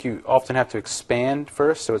 I think you often have to expand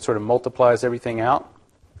first, so it sort of multiplies everything out.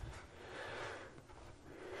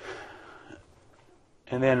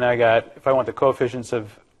 And then I got, if I want the coefficients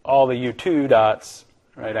of all the U2 dots,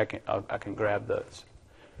 right, I can grab those.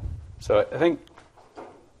 So I think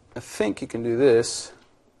you can do this.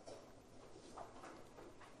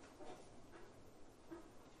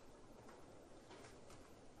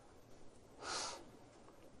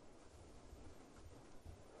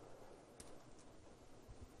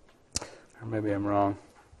 Or maybe I'm wrong.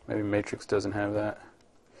 Maybe matrix doesn't have that.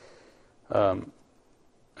 I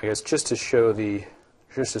guess just to show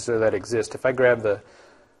that exists, if I grab the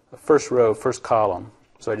first row, first column,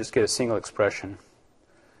 so I just get a single expression,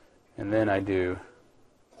 and then I do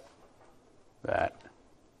that.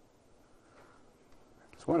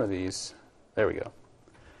 It's one of these. There we go.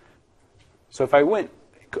 So if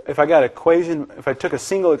I got equation, if I took a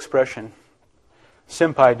single expression,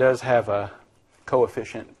 SymPy does have a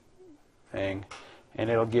coefficient thing, and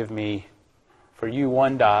it'll give me for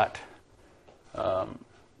U1 dot,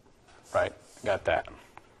 right, got that.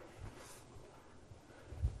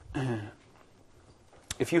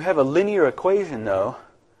 If you have a linear equation, though,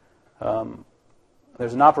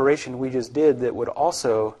 there's an operation we just did that would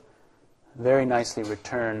also very nicely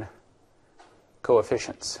return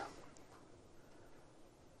coefficients.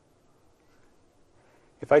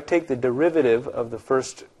 If I take the derivative of the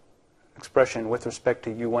first expression with respect to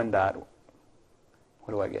U1 dot,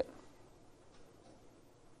 what do I get?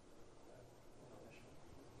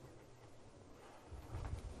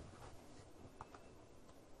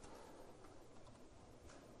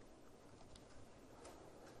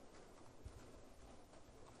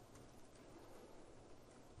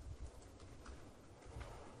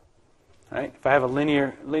 right? If I have a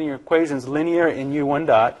linear equation's linear in U1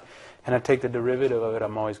 dot, and I take the derivative of it,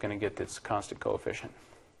 I'm always going to get this constant coefficient.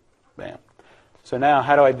 Bam. So now,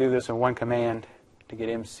 how do I do this in one command to get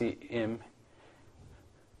M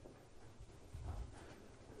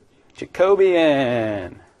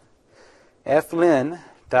Jacobian? Flin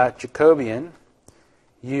dot Jacobian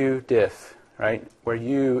U diff, right? Where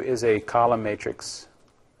U is a column matrix.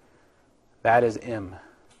 That is M.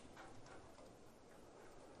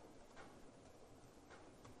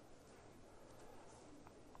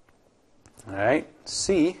 All right,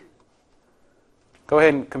 C. Go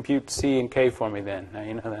ahead and compute C and K for me then. Now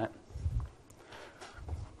you know that.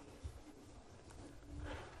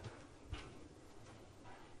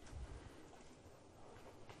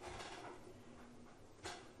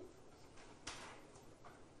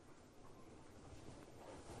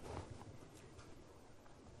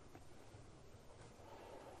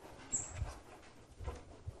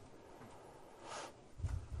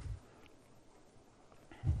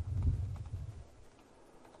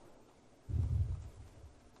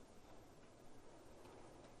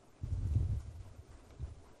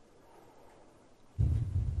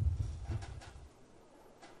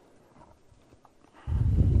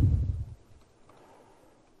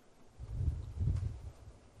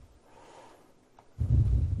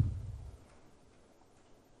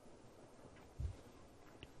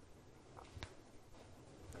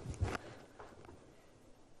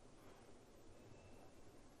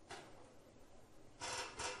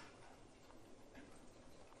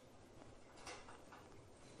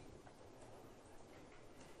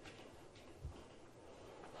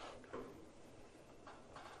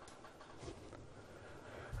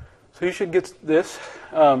 So you should get this.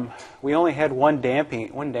 We only had one damper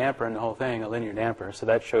in the whole thing, a linear damper, so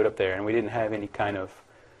that showed up there, and we didn't have any kind of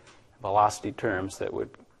velocity terms that would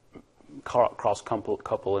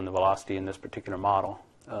cross-couple in the velocity in this particular model.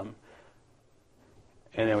 And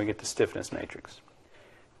then we get the stiffness matrix.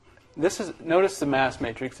 Notice the mass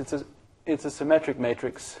matrix. It's a symmetric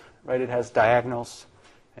matrix, right? It has diagonals,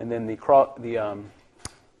 and then the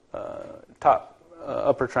top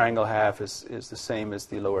upper triangle half is the same as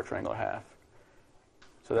the lower triangle half.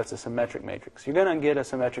 So that's a symmetric matrix. You're going to get a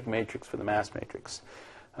symmetric matrix for the mass matrix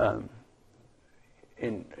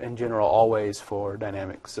in general, always for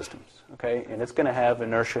dynamic systems. Okay, and it's going to have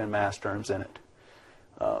inertia and mass terms in it.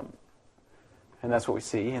 And that's what we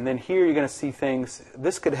see. And then here you're going to see things.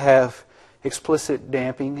 This could have explicit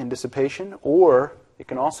damping and dissipation, or it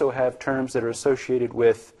can also have terms that are associated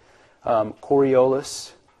with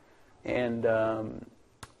Coriolis and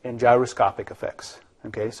gyroscopic effects.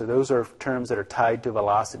 Okay, so those are terms that are tied to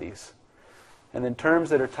velocities. And then terms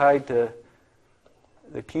that are tied to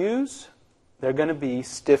the Q's, they're going to be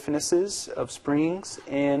stiffnesses of springs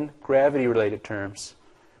and gravity-related terms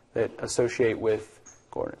that associate with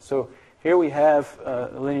coordinates. So here we have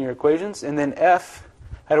linear equations, and then F.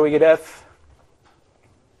 How do we get F?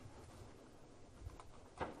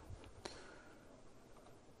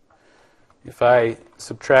 If I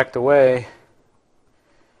subtract away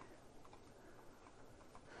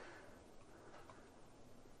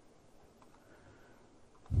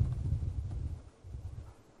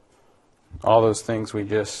all those things we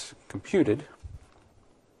just computed,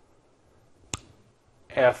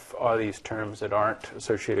 F are these terms that aren't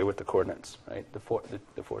associated with the coordinates, right? The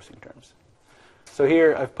forcing terms. So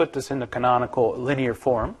here I've put this in the canonical linear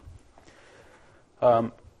form.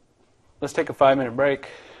 Let's take a 5-minute break.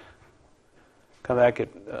 Come back at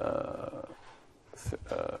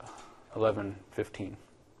 11:15.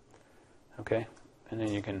 Okay? And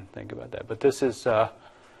then you can think about that. But this is a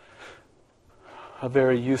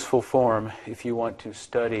very useful form if you want to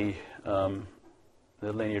study the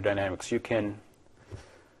linear dynamics. You can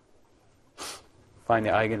find the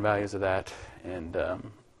eigenvalues of that and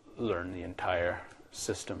learn the entire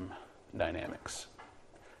system dynamics,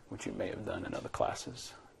 which you may have done in other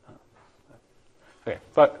classes. Okay,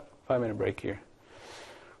 5-minute break here.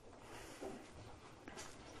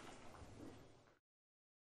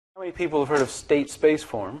 How many people have heard of state space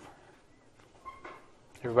form?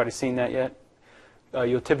 Everybody seen that yet?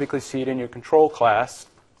 You'll typically see it in your control class.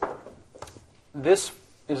 This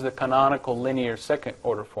is the canonical linear second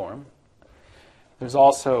order form. There's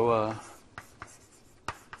also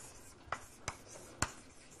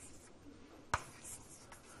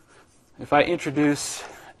if I introduce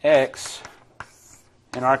x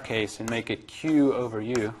in our case and make it q over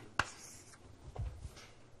u,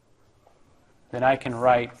 then I can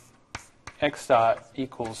write x dot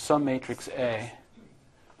equals some matrix A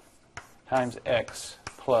times x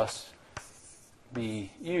plus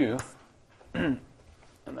bu, and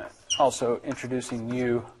that also introducing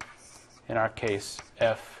u In our case,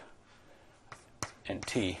 F and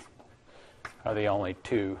T are the only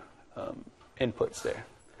two inputs there.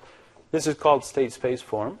 This is called state space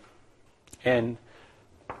form, and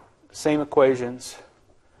same equations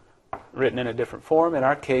written in a different form. In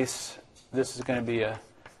our case, this is going to be a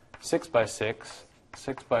 6 by 6,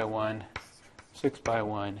 6 by 1, 6 by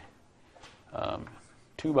 1,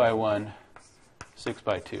 2 by 1, 6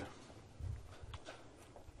 by 2.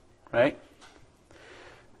 Right?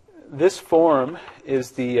 This form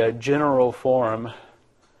is the general form.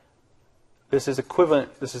 This is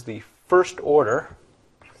equivalent. This is the first order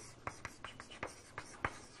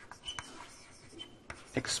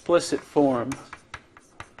explicit form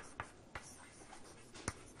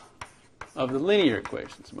of the linear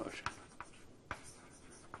equations motion.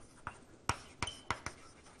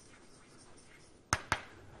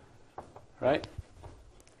 Right?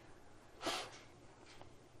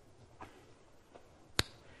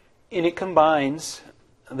 And it combines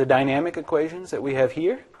the dynamic equations that we have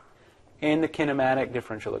here and the kinematic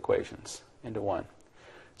differential equations into one.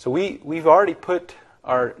 So we've already put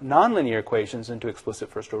our nonlinear equations into explicit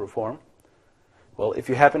first order form. Well, if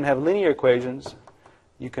you happen to have linear equations,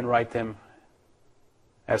 you can write them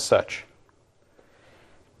as such.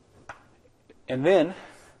 And then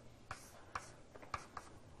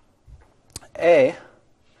A,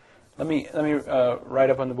 let me write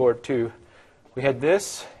up on the board too. We had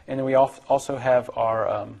this, and then we also have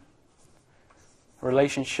our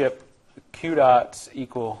relationship q dots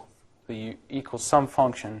equal some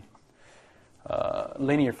function,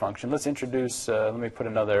 linear function. Let's introduce. Let me put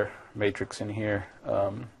another matrix in here.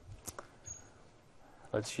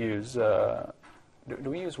 Let's use. Do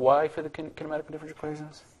we use y for the kinematic differential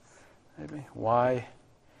equations? Maybe y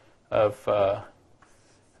of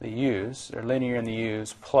the u's, or linear in the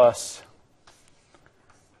u's, plus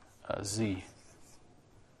z.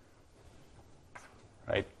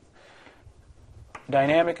 Right?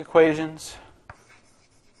 Dynamic equations.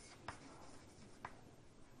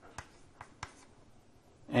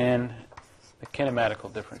 And the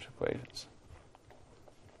kinematical differential equations.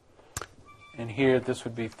 And here this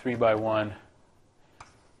would be 3 by 1,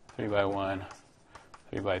 3 by 1,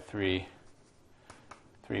 3 by 3,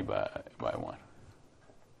 3 by 1.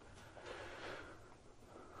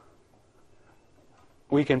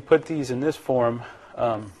 We can put these in this form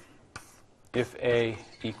if A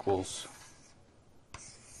equals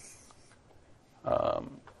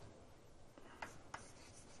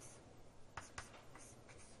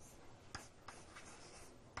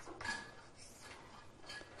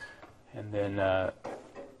and then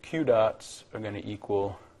q dots are going to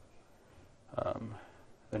equal,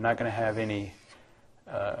 they're not going to have any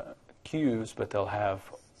q's, but they'll have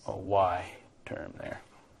a y term there.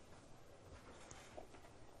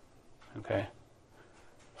 Okay?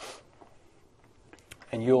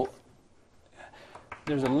 And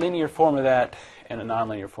there's a linear form of that and a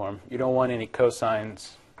nonlinear form. You don't want any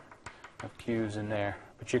cosines of q's in there,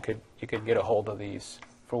 but you could get a hold of these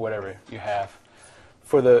for whatever you have.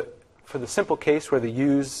 For the simple case where the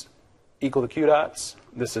u's equal to q dots,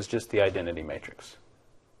 this is just the identity matrix.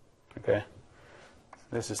 Okay?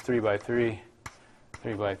 This is 3 by 3,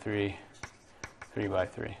 3 by 3, 3 by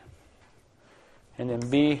 3. And then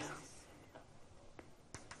B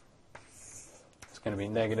is going to be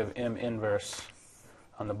negative m inverse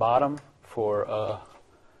on the bottom for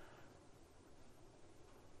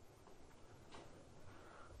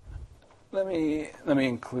let me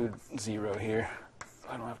include 0 here.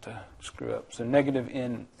 I don't have to screw up. So negative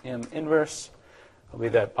m inverse will be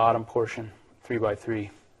that bottom portion, 3 by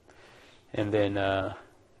 3. And then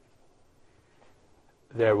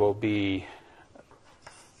there will be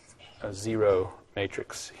a 0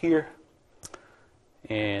 matrix here.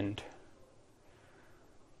 And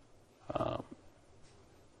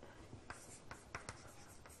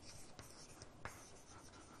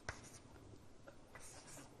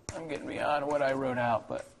I'm getting beyond what I wrote out,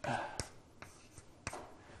 but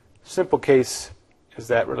simple case is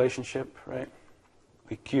that relationship, right?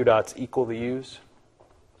 The q dots equal the u's.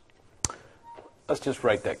 Let's just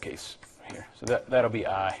write that case here. So that'll be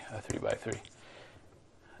I, 3 by 3.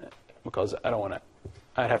 Because I don't want to,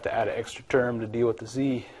 I'd have to add an extra term to deal with the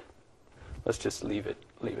z. Let's just leave it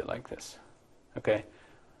like this. Okay?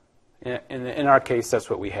 In our case, that's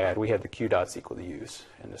what we had. We had the q dots equal the u's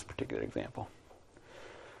in this particular example.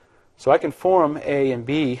 So I can form A and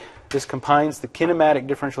B. This combines the kinematic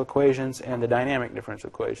differential equations and the dynamic differential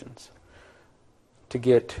equations to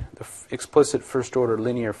get the explicit first order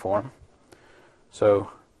linear form. So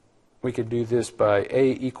we could do this by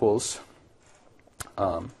A equals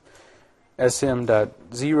SM dot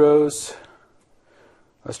zeros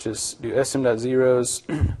let's just do sm.zeros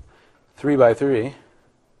 3 by 3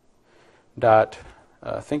 dot,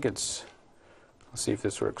 I think it's, let's see if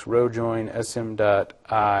this works, row join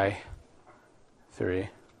sm.I 3.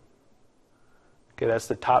 Okay, that's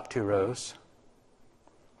the top two rows.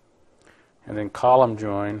 And then column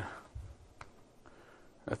join,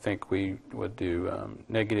 I think we would do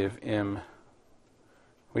negative m.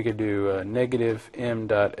 We could do negative m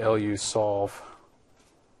dot lu solve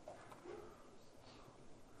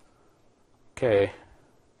k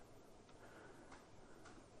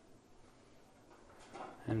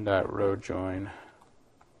and dot row join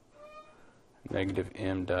negative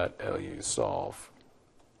m dot lu solve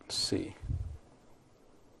c.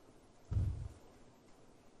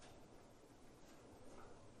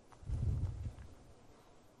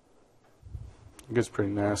 It gets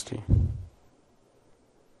pretty nasty.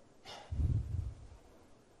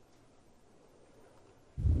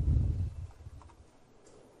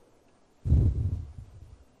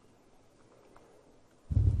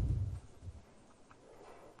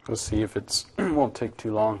 Let's see if it's won't take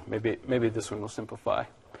too long. Maybe this one will simplify.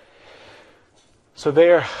 So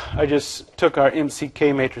there, I just took our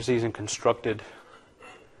MCK matrices and constructed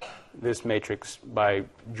this matrix by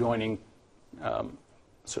joining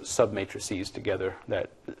submatrices together. That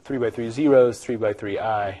 3 by 3 zeros, 3 by 3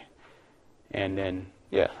 I, and then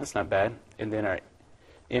yeah, that's not bad. And then our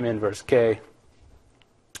M inverse K.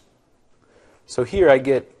 So here I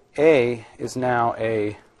get A is now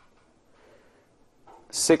a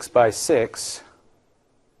 6 by 6,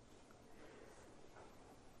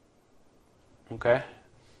 okay,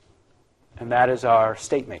 and that is our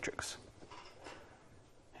state matrix.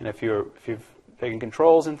 And if you've taken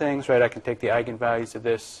controls and things, right, I can take the eigenvalues of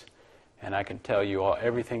this, and I can tell you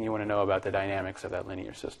everything you want to know about the dynamics of that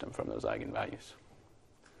linear system from those eigenvalues.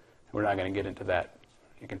 We're not going to get into that.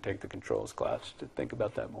 You can take the controls class to think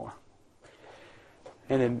about that more.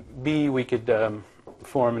 And then B we could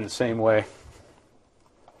form in the same way.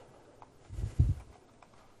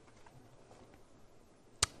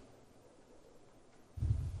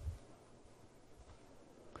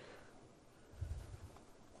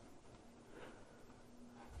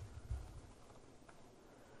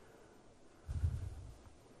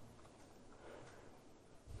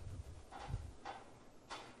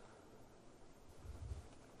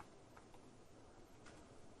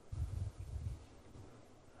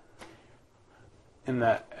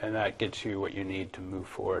 And that gets you what you need to move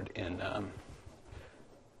forward in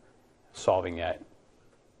solving that,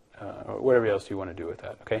 or whatever else you want to do with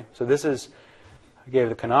that. Okay, so this is, I gave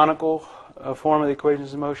the canonical form of the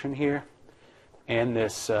equations of motion here, and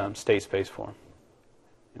this state space form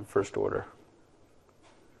in first order,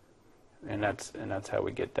 and that's how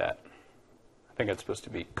we get that. I think it's supposed to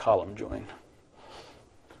be column join.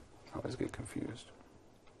 I always get confused.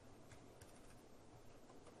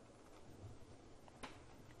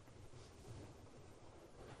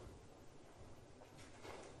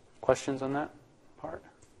 Questions on that part?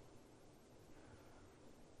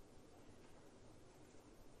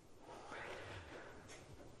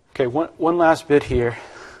 Okay, one last bit here.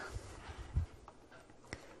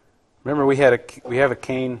 Remember we have a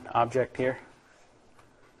cane object here.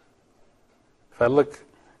 If I look,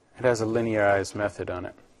 it has a linearized method on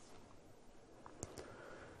it.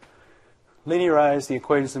 Linearize the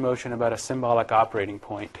equations of motion about a symbolic operating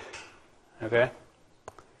point. Okay?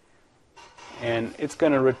 And it's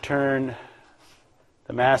going to return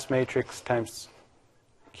the mass matrix times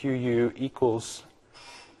QU equals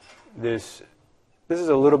this. This is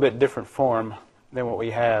a little bit different form than what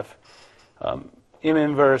we have. M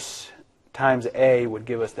inverse times A would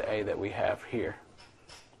give us the A that we have here.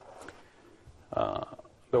 But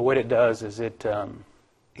what it does is it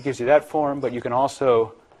gives you that form, but you can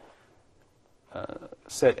also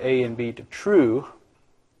set A and B to true,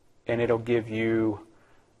 and it'll give you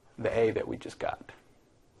the A that we just got.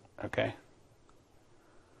 Okay?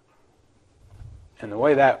 And the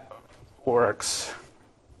way that works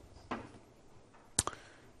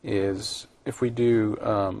is if we do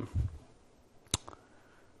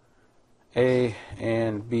A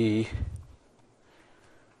and B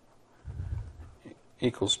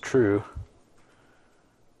equals true,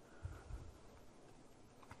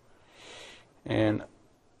 and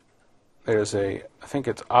there's a, I think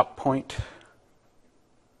it's op point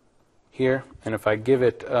here, and if I give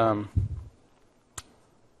it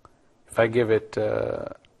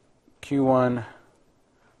Q1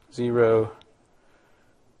 0,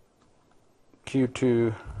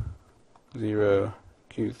 Q2 0,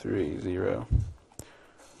 Q3 0,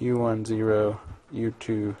 U1 0,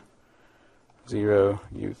 U2 0,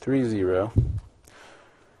 U3 0,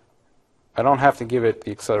 I don't have to give it the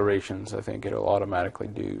accelerations. I think it'll automatically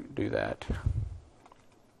do that.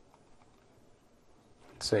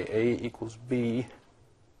 Say A equals B,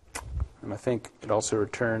 and I think it also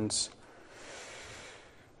returns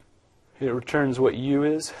what U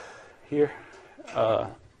is here. I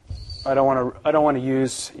don't want to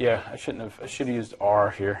use, yeah, I should have used R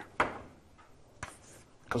here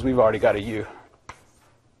because we've already got a U.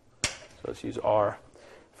 So let's use R.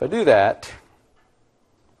 If I do that,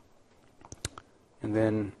 and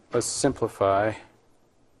then let's simplify.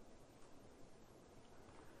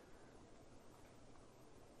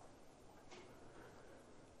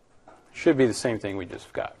 Should be the same thing we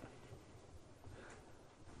just got.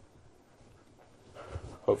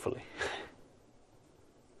 Hopefully.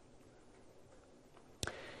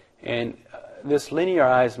 And this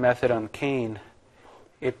linearized method on Kane,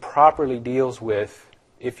 it properly deals with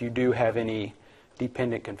if you do have any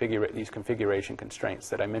dependent these configuration constraints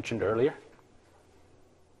that I mentioned earlier.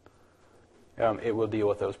 It will deal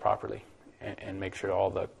with those properly and make sure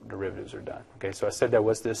all the derivatives are done. Okay, so I said there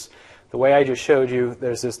was this, the way I just showed you,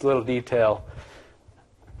 there's this little detail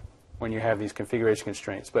when you have these configuration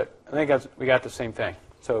constraints. But I think we got the same thing.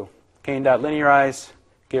 So Kane.linearize,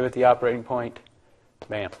 give it the operating point,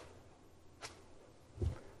 bam.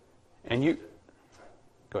 And you,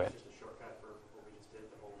 go ahead. Just a shortcut for what we just did,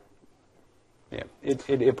 the whole.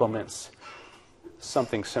 Yeah, it implements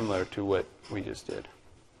something similar to what we just did.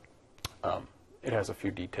 It has a few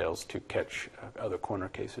details to catch other corner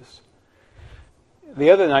cases. The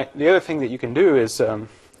other thing that you can do is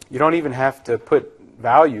you don't even have to put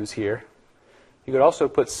values here. You could also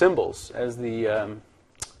put symbols as the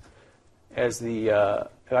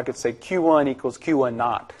I could say Q1 equals Q1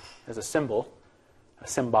 naught as a symbol, a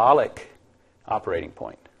symbolic operating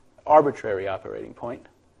point, arbitrary operating point,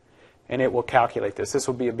 and it will calculate this. This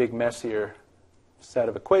will be a big messier set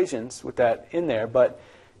of equations with that in there, but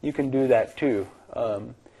you can do that too.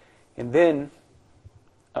 And then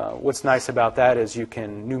what's nice about that is you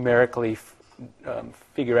can numerically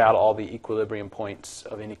figure out all the equilibrium points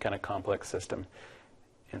of any kind of complex system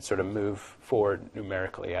and sort of move forward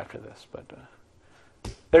numerically after this. But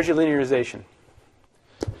there's your linearization.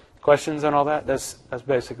 Questions on all that? That's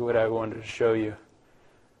basically what I wanted to show you.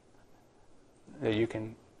 That you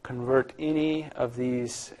can convert any of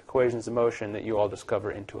these equations of motion that you all discover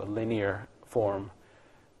into a linear form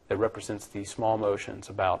that represents the small motions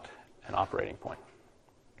about an operating point.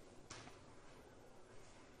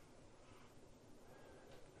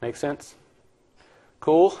 Make sense?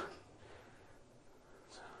 Cool?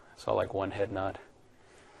 It's all like one head nod.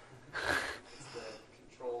 It's the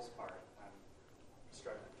controls part I'm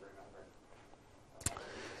struggling to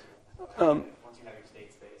remember. Once you have your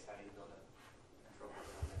state space, how do you build a control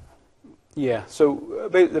program? Yeah, so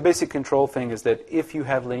the basic control thing is that if you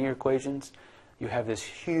have linear equations, you have this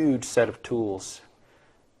huge set of tools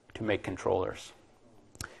to make controllers.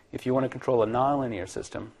 If you want to control a nonlinear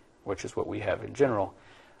system, which is what we have in general,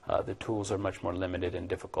 the tools are much more limited and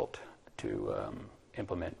difficult to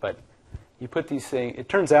implement. But you put these things, it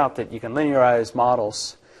turns out that you can linearize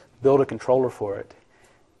models, build a controller for it,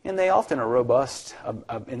 and they often are robust.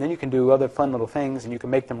 And then you can do other fun little things, and you can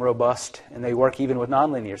make them robust, and they work even with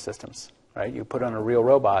nonlinear systems. Right? You put on a real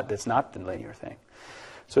robot that's not the linear thing.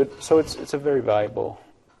 So it's a very valuable.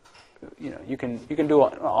 You can do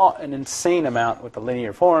an insane amount with the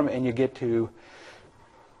linear form, and you get to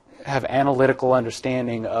have analytical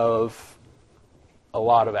understanding of a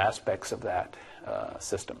lot of aspects of that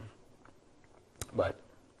system. But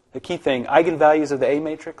the key thing, eigenvalues of the A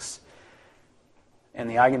matrix and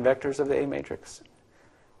the eigenvectors of the A matrix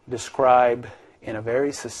describe in a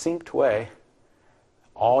very succinct way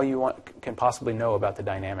all you can possibly know about the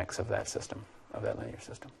dynamics of that system, of that linear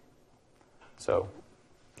system. So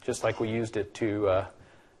just like we used it to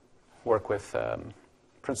work with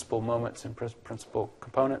principal moments and principal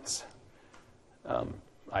components,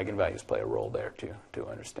 eigenvalues play a role there to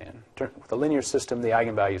understand. With the linear system, the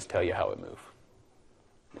eigenvalues tell you how it moves.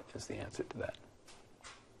 Is the answer to that.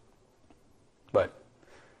 But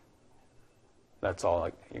that's all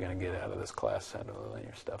you're going to get out of this class, out of the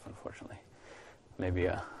linear stuff, unfortunately. Maybe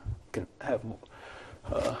I can have more.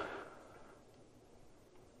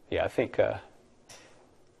 Yeah, I think you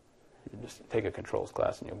just take a controls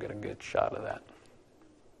class and you'll get a good shot of that.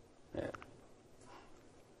 Yeah.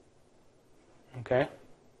 Okay.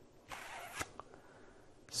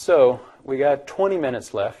 So we got 20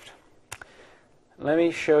 minutes left. Let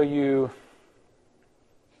me show you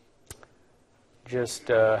just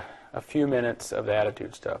a few minutes of the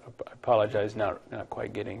attitude stuff. I apologize, not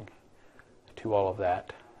quite getting to all of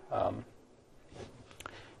that.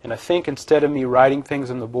 And I think instead of me writing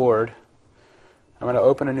things on the board, I'm going to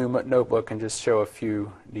open a new notebook and just show a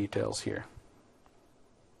few details here.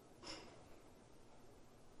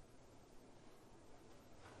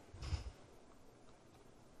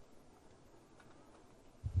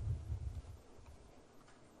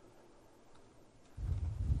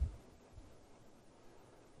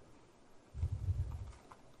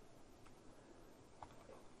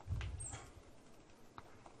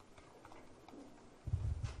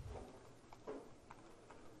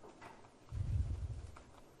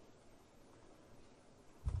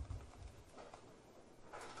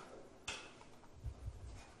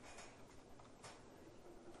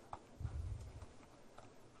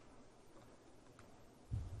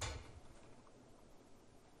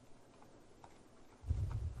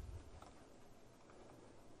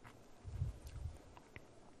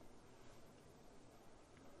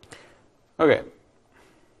 Okay.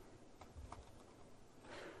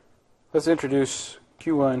 Let's introduce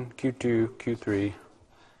Q1, Q2, Q3.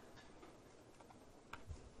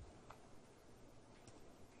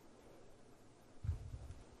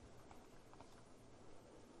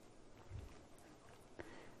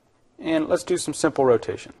 And let's do some simple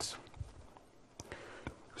rotations.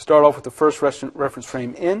 Start off with the first reference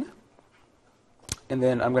frame N, and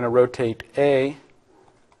then I'm going to rotate A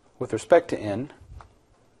with respect to N.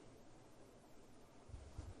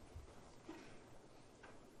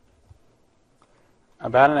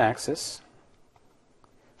 About an axis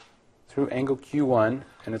through angle Q1,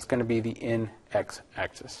 and it's going to be the NX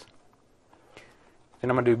axis. Then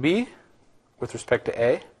I'm going to do B with respect to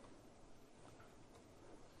A.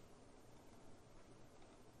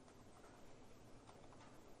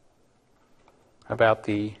 About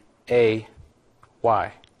the AY.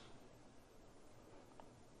 And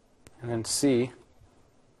then C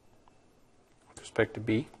with respect to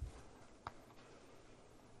B.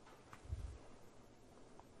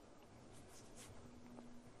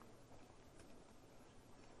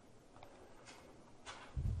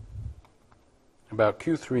 About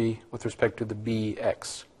Q3 with respect to the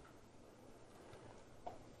BX.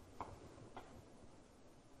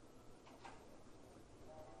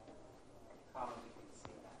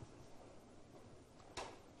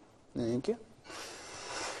 Thank you.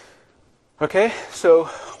 Okay, so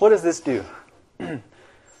what does this do?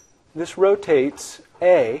 This rotates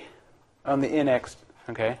A on the NX,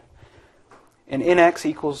 okay? And NX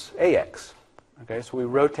equals AX. Okay, so we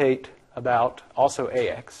rotate about also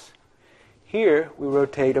AX. Here, we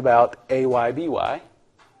rotate about AYBY.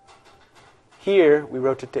 Here, we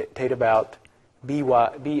rotate about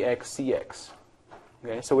BXCX.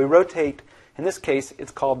 Okay, so we rotate, in this case,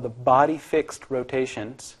 it's called the body-fixed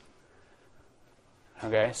rotations.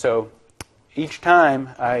 Okay, so each time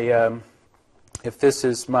if this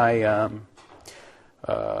is my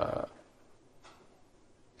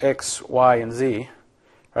X, Y, and Z,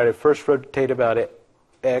 right, I first rotate about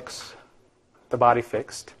X, the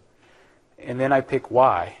body-fixed. And then I pick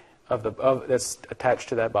Y that's attached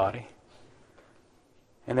to that body.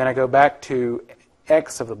 And then I go back to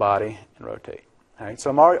X of the body and rotate. All right, so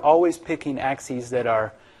I'm always picking axes that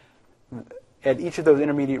are, at each of those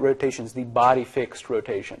intermediate rotations, the body-fixed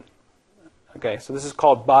rotation. Okay, so this is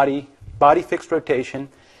called body-fixed rotation,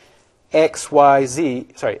 XYX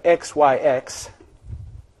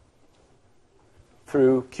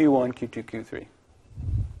through Q1, Q2, Q3.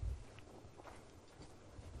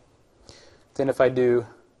 Then if I do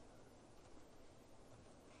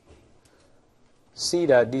C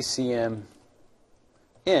dot DCM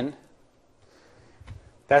in,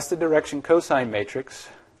 that's the direction cosine matrix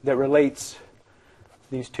that relates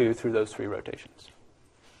these two through those three rotations.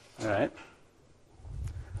 All right?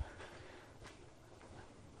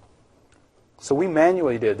 So we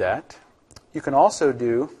manually did that. You can also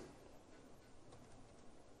do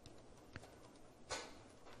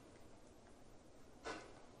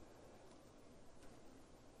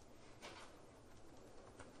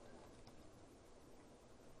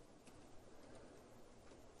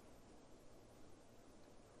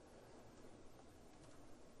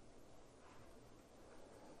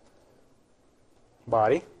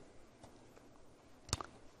body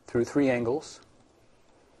through three angles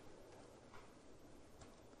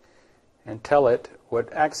and tell it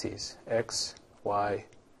what axes, X, Y,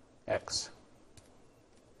 X.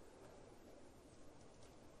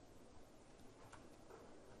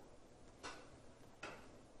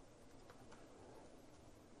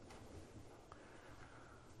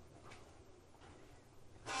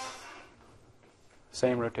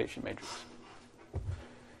 Same rotation matrix.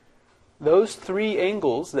 Those three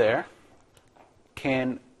angles there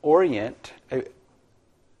can orient the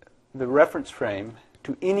reference frame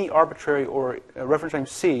to any arbitrary, or reference frame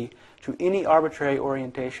C to any arbitrary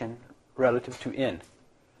orientation relative to n.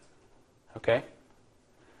 Okay?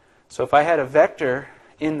 So if I had a vector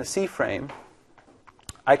in the C-frame,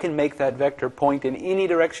 I can make that vector point in any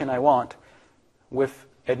direction I want with,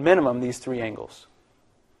 at minimum, these three angles.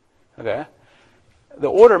 Okay? The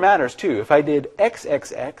order matters, too. If I did x,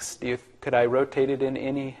 x, x, could I rotate it in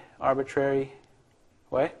any arbitrary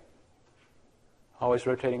way? Always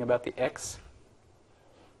rotating about the x?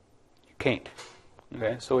 You can't.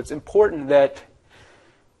 Okay? So it's important that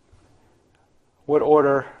what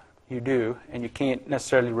order you do, and you can't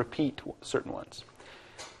necessarily repeat certain ones.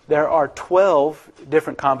 There are 12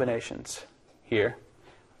 different combinations here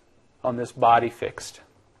on this body fixed.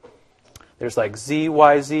 There's like z,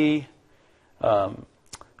 y, z,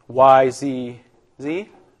 y, z, z.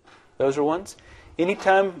 Those are ones.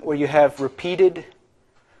 Anytime where you have repeated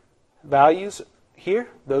values here,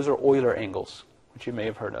 those are Euler angles, which you may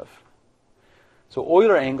have heard of. So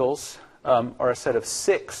Euler angles are a set of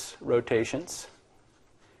 6 rotations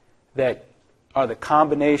that are the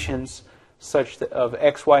combinations such that of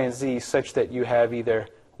x, y, and z such that you have either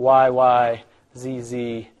y, y, z,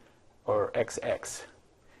 z, or x, x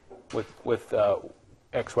with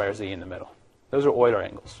x, y, or z in the middle. Those are Euler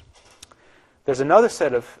angles. There's another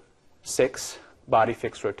set of 6 body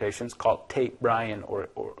fixed rotations called Tate-Bryan or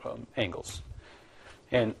angles.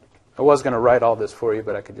 And I was going to write all this for you,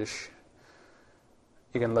 but I could just,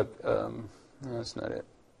 you can look, no, that's not it.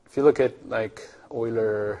 If you look at like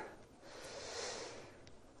Euler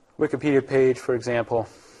Wikipedia page, for example,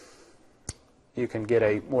 you can get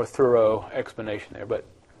a more thorough explanation there. But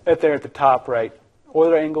there at the top, right,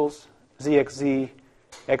 Euler angles, ZXZ,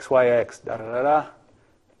 XYX, da-da-da-da,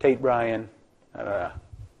 Tate-Bryan, da-da-da.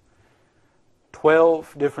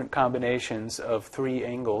 12 different combinations of 3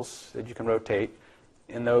 angles that you can rotate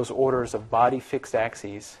in those orders of body fixed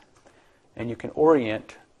axes, and you can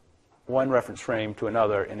orient one reference frame to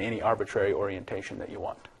another in any arbitrary orientation that you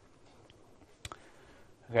want.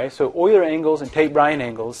 Okay, so Euler angles and Tate-Bryan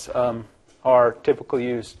angles are typically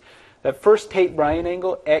used. That first Tate-Bryan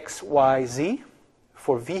angle, x, y, z,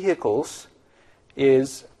 for vehicles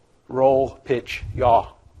is roll, pitch,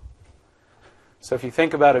 yaw. So if you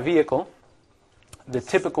think about a vehicle, the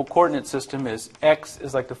typical coordinate system is x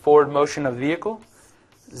is like the forward motion of the vehicle,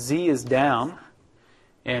 z is down,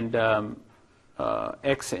 and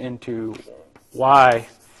x into y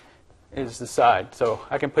is the side. So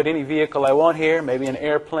I can put any vehicle I want here, maybe an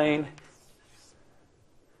airplane,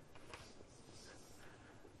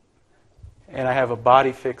 and I have a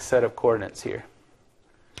body fixed set of coordinates here.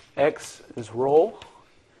 X is roll,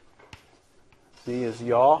 z is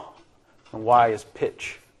yaw, and y is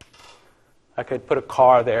pitch. I could put a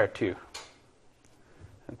car there too.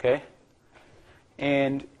 Okay?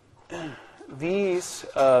 And these,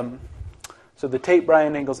 so the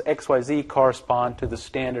Tate-Bryan angles x, y, z correspond to the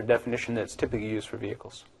standard definition that's typically used for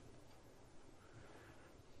vehicles.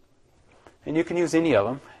 And you can use any of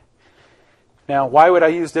them. Now, why would I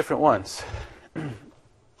use different ones?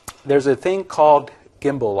 There's a thing called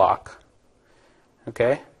gimbal lock.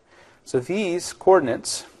 Okay? So these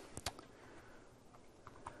coordinates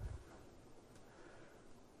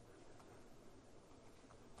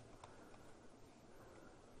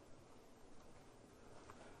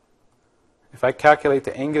if I calculate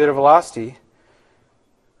the angular velocity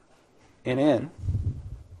in n,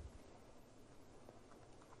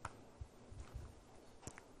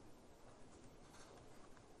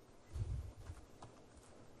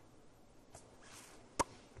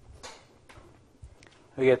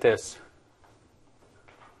 we get this.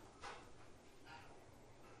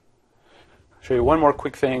 I'll show you one more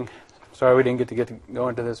quick thing. Sorry we didn't get to go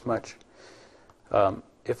into this much.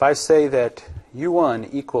 If I say that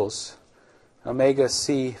u1 equals omega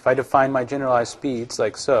c, if I define my generalized speeds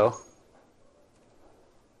like so,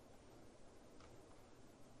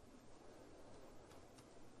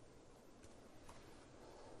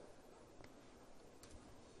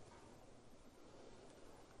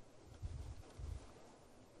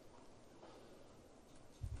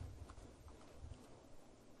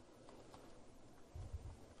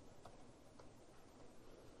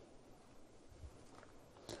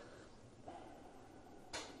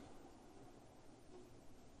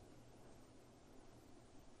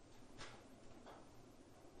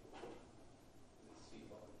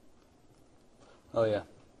 oh yeah.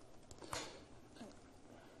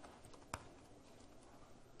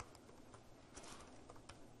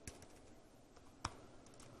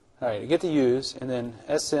 All right, I get to use, and then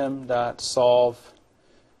sm.solve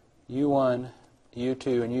u1,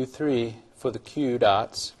 u2, and u3 for the q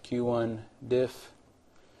dots, q1 diff,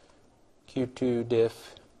 q2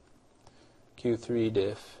 diff, q3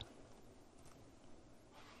 diff,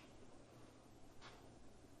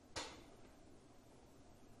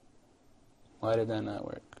 Why did that not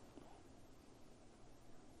work?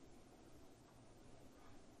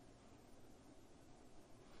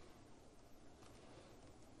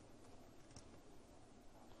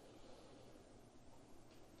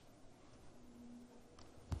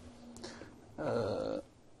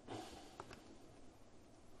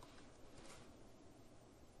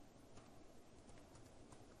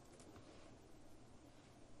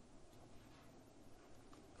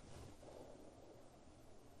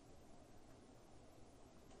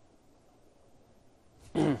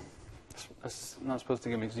 That's not supposed to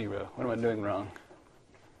give me 0. What am I doing wrong?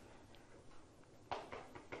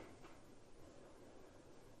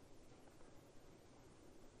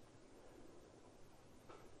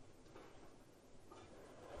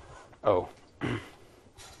 Oh. I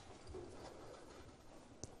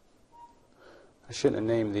shouldn't have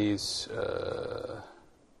named these.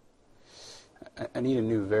 I need a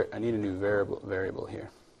new variable here.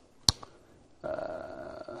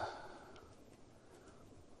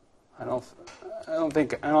 I don't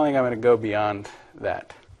think I'm going to go beyond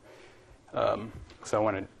that. So I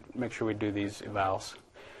want to make sure we do these evals.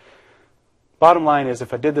 Bottom line is,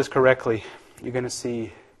 if I did this correctly, you're going to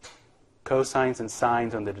see cosines and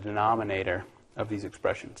sines on the denominator of these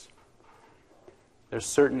expressions. There's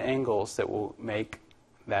certain angles that will make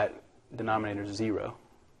that denominator 0.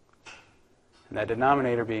 And that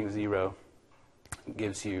denominator being 0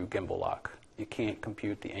 gives you gimbal lock. You can't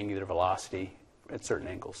compute the angular velocity at certain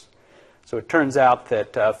angles. So it turns out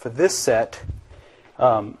that for this set,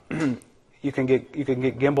 you can get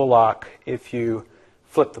gimbal lock if you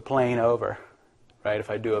flip the plane over, right?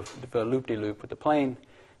 If I do a loop-de-loop with the plane,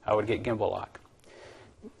 I would get gimbal lock.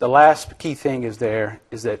 The last key thing is that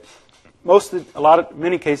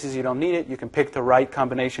many cases you don't need it. You can pick the right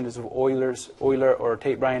combinations of Euler or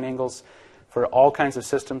Tate-Bryan angles for all kinds of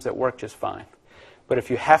systems that work just fine. But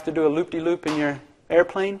if you have to do a loop-de-loop in your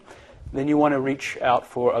airplane, then you want to reach out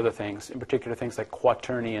for other things, in particular things like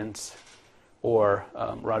quaternions or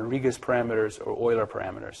Rodriguez parameters or Euler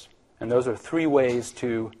parameters. And those are 3 ways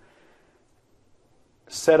to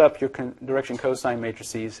set up your direction cosine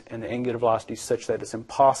matrices and the angular velocities such that it's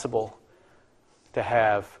impossible to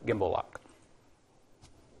have gimbal lock.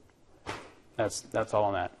 That's all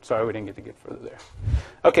on that. Sorry we didn't get further there.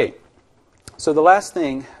 Okay, so the last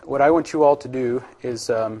thing, what I want you all to do is,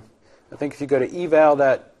 I think if you go to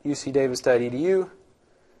eval.ucdavis.edu,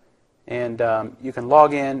 and you can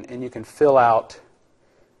log in and you can fill out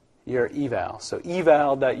your eval. So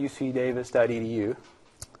eval.ucdavis.edu.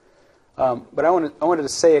 But I wanted to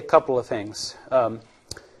say a couple of things,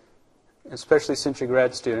 especially since you're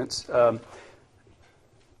grad students.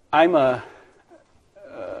 I'm on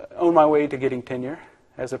my way to getting tenure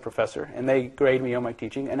as a professor, and they grade me on my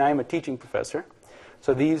teaching, and I'm a teaching professor.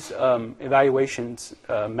 So these evaluations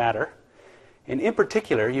matter. And in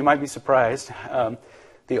particular, you might be surprised,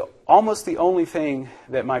 almost the only thing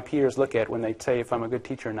that my peers look at when they say if I'm a good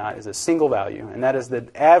teacher or not is a single value, and that is the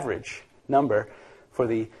average number for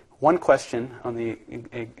the one question on the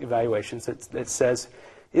evaluations that says,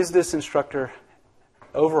 is this instructor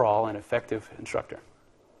overall an effective instructor?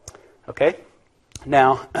 Okay?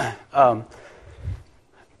 Now,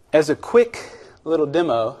 as a quick little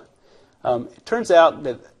demo, it turns out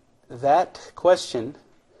that question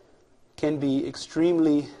can be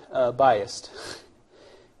extremely biased.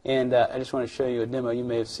 And I just want to show you a demo. You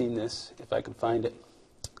may have seen this, if I can find it.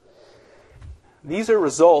 These are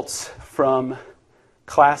results from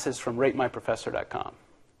classes from ratemyprofessor.com.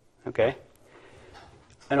 Okay?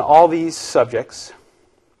 And all these subjects,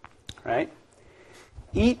 right?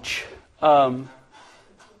 Each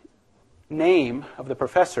name of the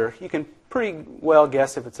professor, you can pretty well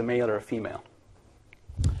guess if it's a male or a female.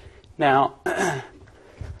 Now,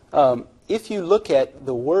 if you look at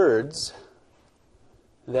the words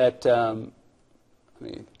that, let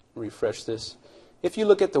me refresh this. If you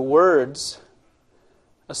look at the words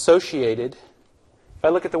associated, if I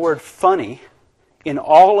look at the word funny in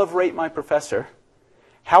all of Rate My Professor,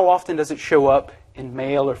 how often does it show up in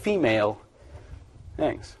male or female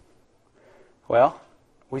things? Well,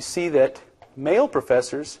 we see that male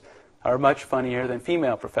professors are much funnier than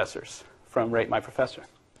female professors from Rate My Professor.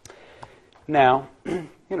 Now,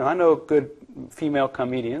 I know good female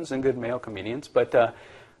comedians and good male comedians, but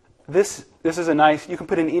this is a nice, you can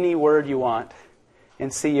put in any word you want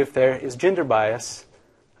and see if there is gender bias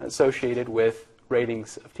associated with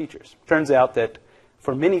ratings of teachers. Turns out that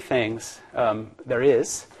for many things, there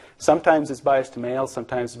is. Sometimes it's biased to male,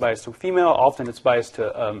 sometimes it's biased to female. Often it's biased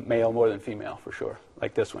to male more than female, for sure,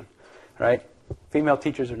 like this one, right? Female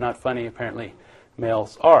teachers are not funny. Apparently,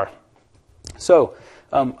 males are. So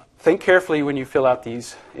Think carefully when you fill out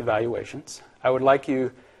these evaluations. I would like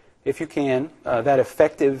you, if you can, that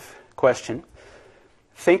effective question.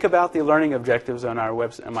 Think about the learning objectives on our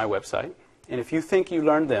on my website, and if you think you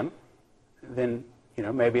learned them, then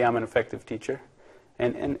maybe I'm an effective teacher,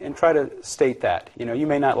 and try to state that. You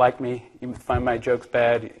may not like me, you may find my jokes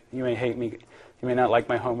bad, you may hate me, you may not like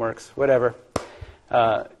my homeworks, whatever.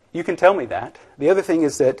 You can tell me that. The other thing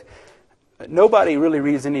is that nobody really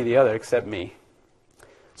reads any of the other except me.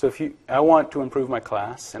 So I want to improve my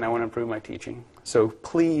class and I want to improve my teaching. So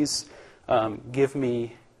please give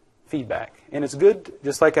me feedback. And it's good,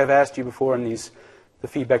 just like I've asked you before in the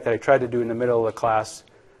feedback that I tried to do in the middle of the class,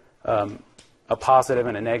 a positive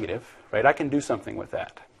and a negative, right? I can do something with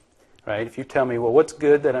that, right? If you tell me, well, what's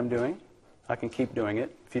good that I'm doing, I can keep doing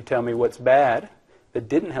it. If you tell me what's bad that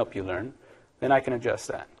didn't help you learn, then I can adjust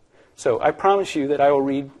that. So I promise you that I will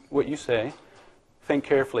read what you say, think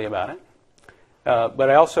carefully about it. But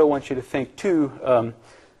I also want you to think, too,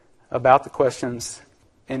 about the questions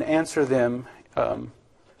and answer them, to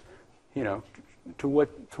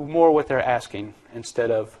more what they're asking instead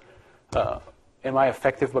of, am I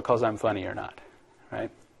effective because I'm funny or not, right?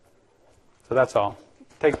 So that's all.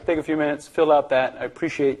 Take a few minutes, fill out that. I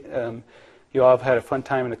appreciate you all have had a fun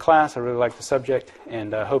time in the class. I really like the subject,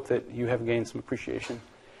 and I hope that you have gained some appreciation.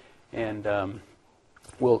 And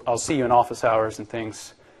I'll see you in office hours and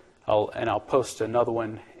things. I'll post another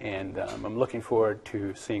one, and I'm looking forward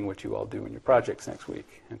to seeing what you all do in your projects next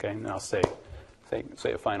week. Okay, and I'll say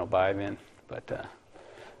a final bye then. But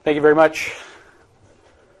thank you very much.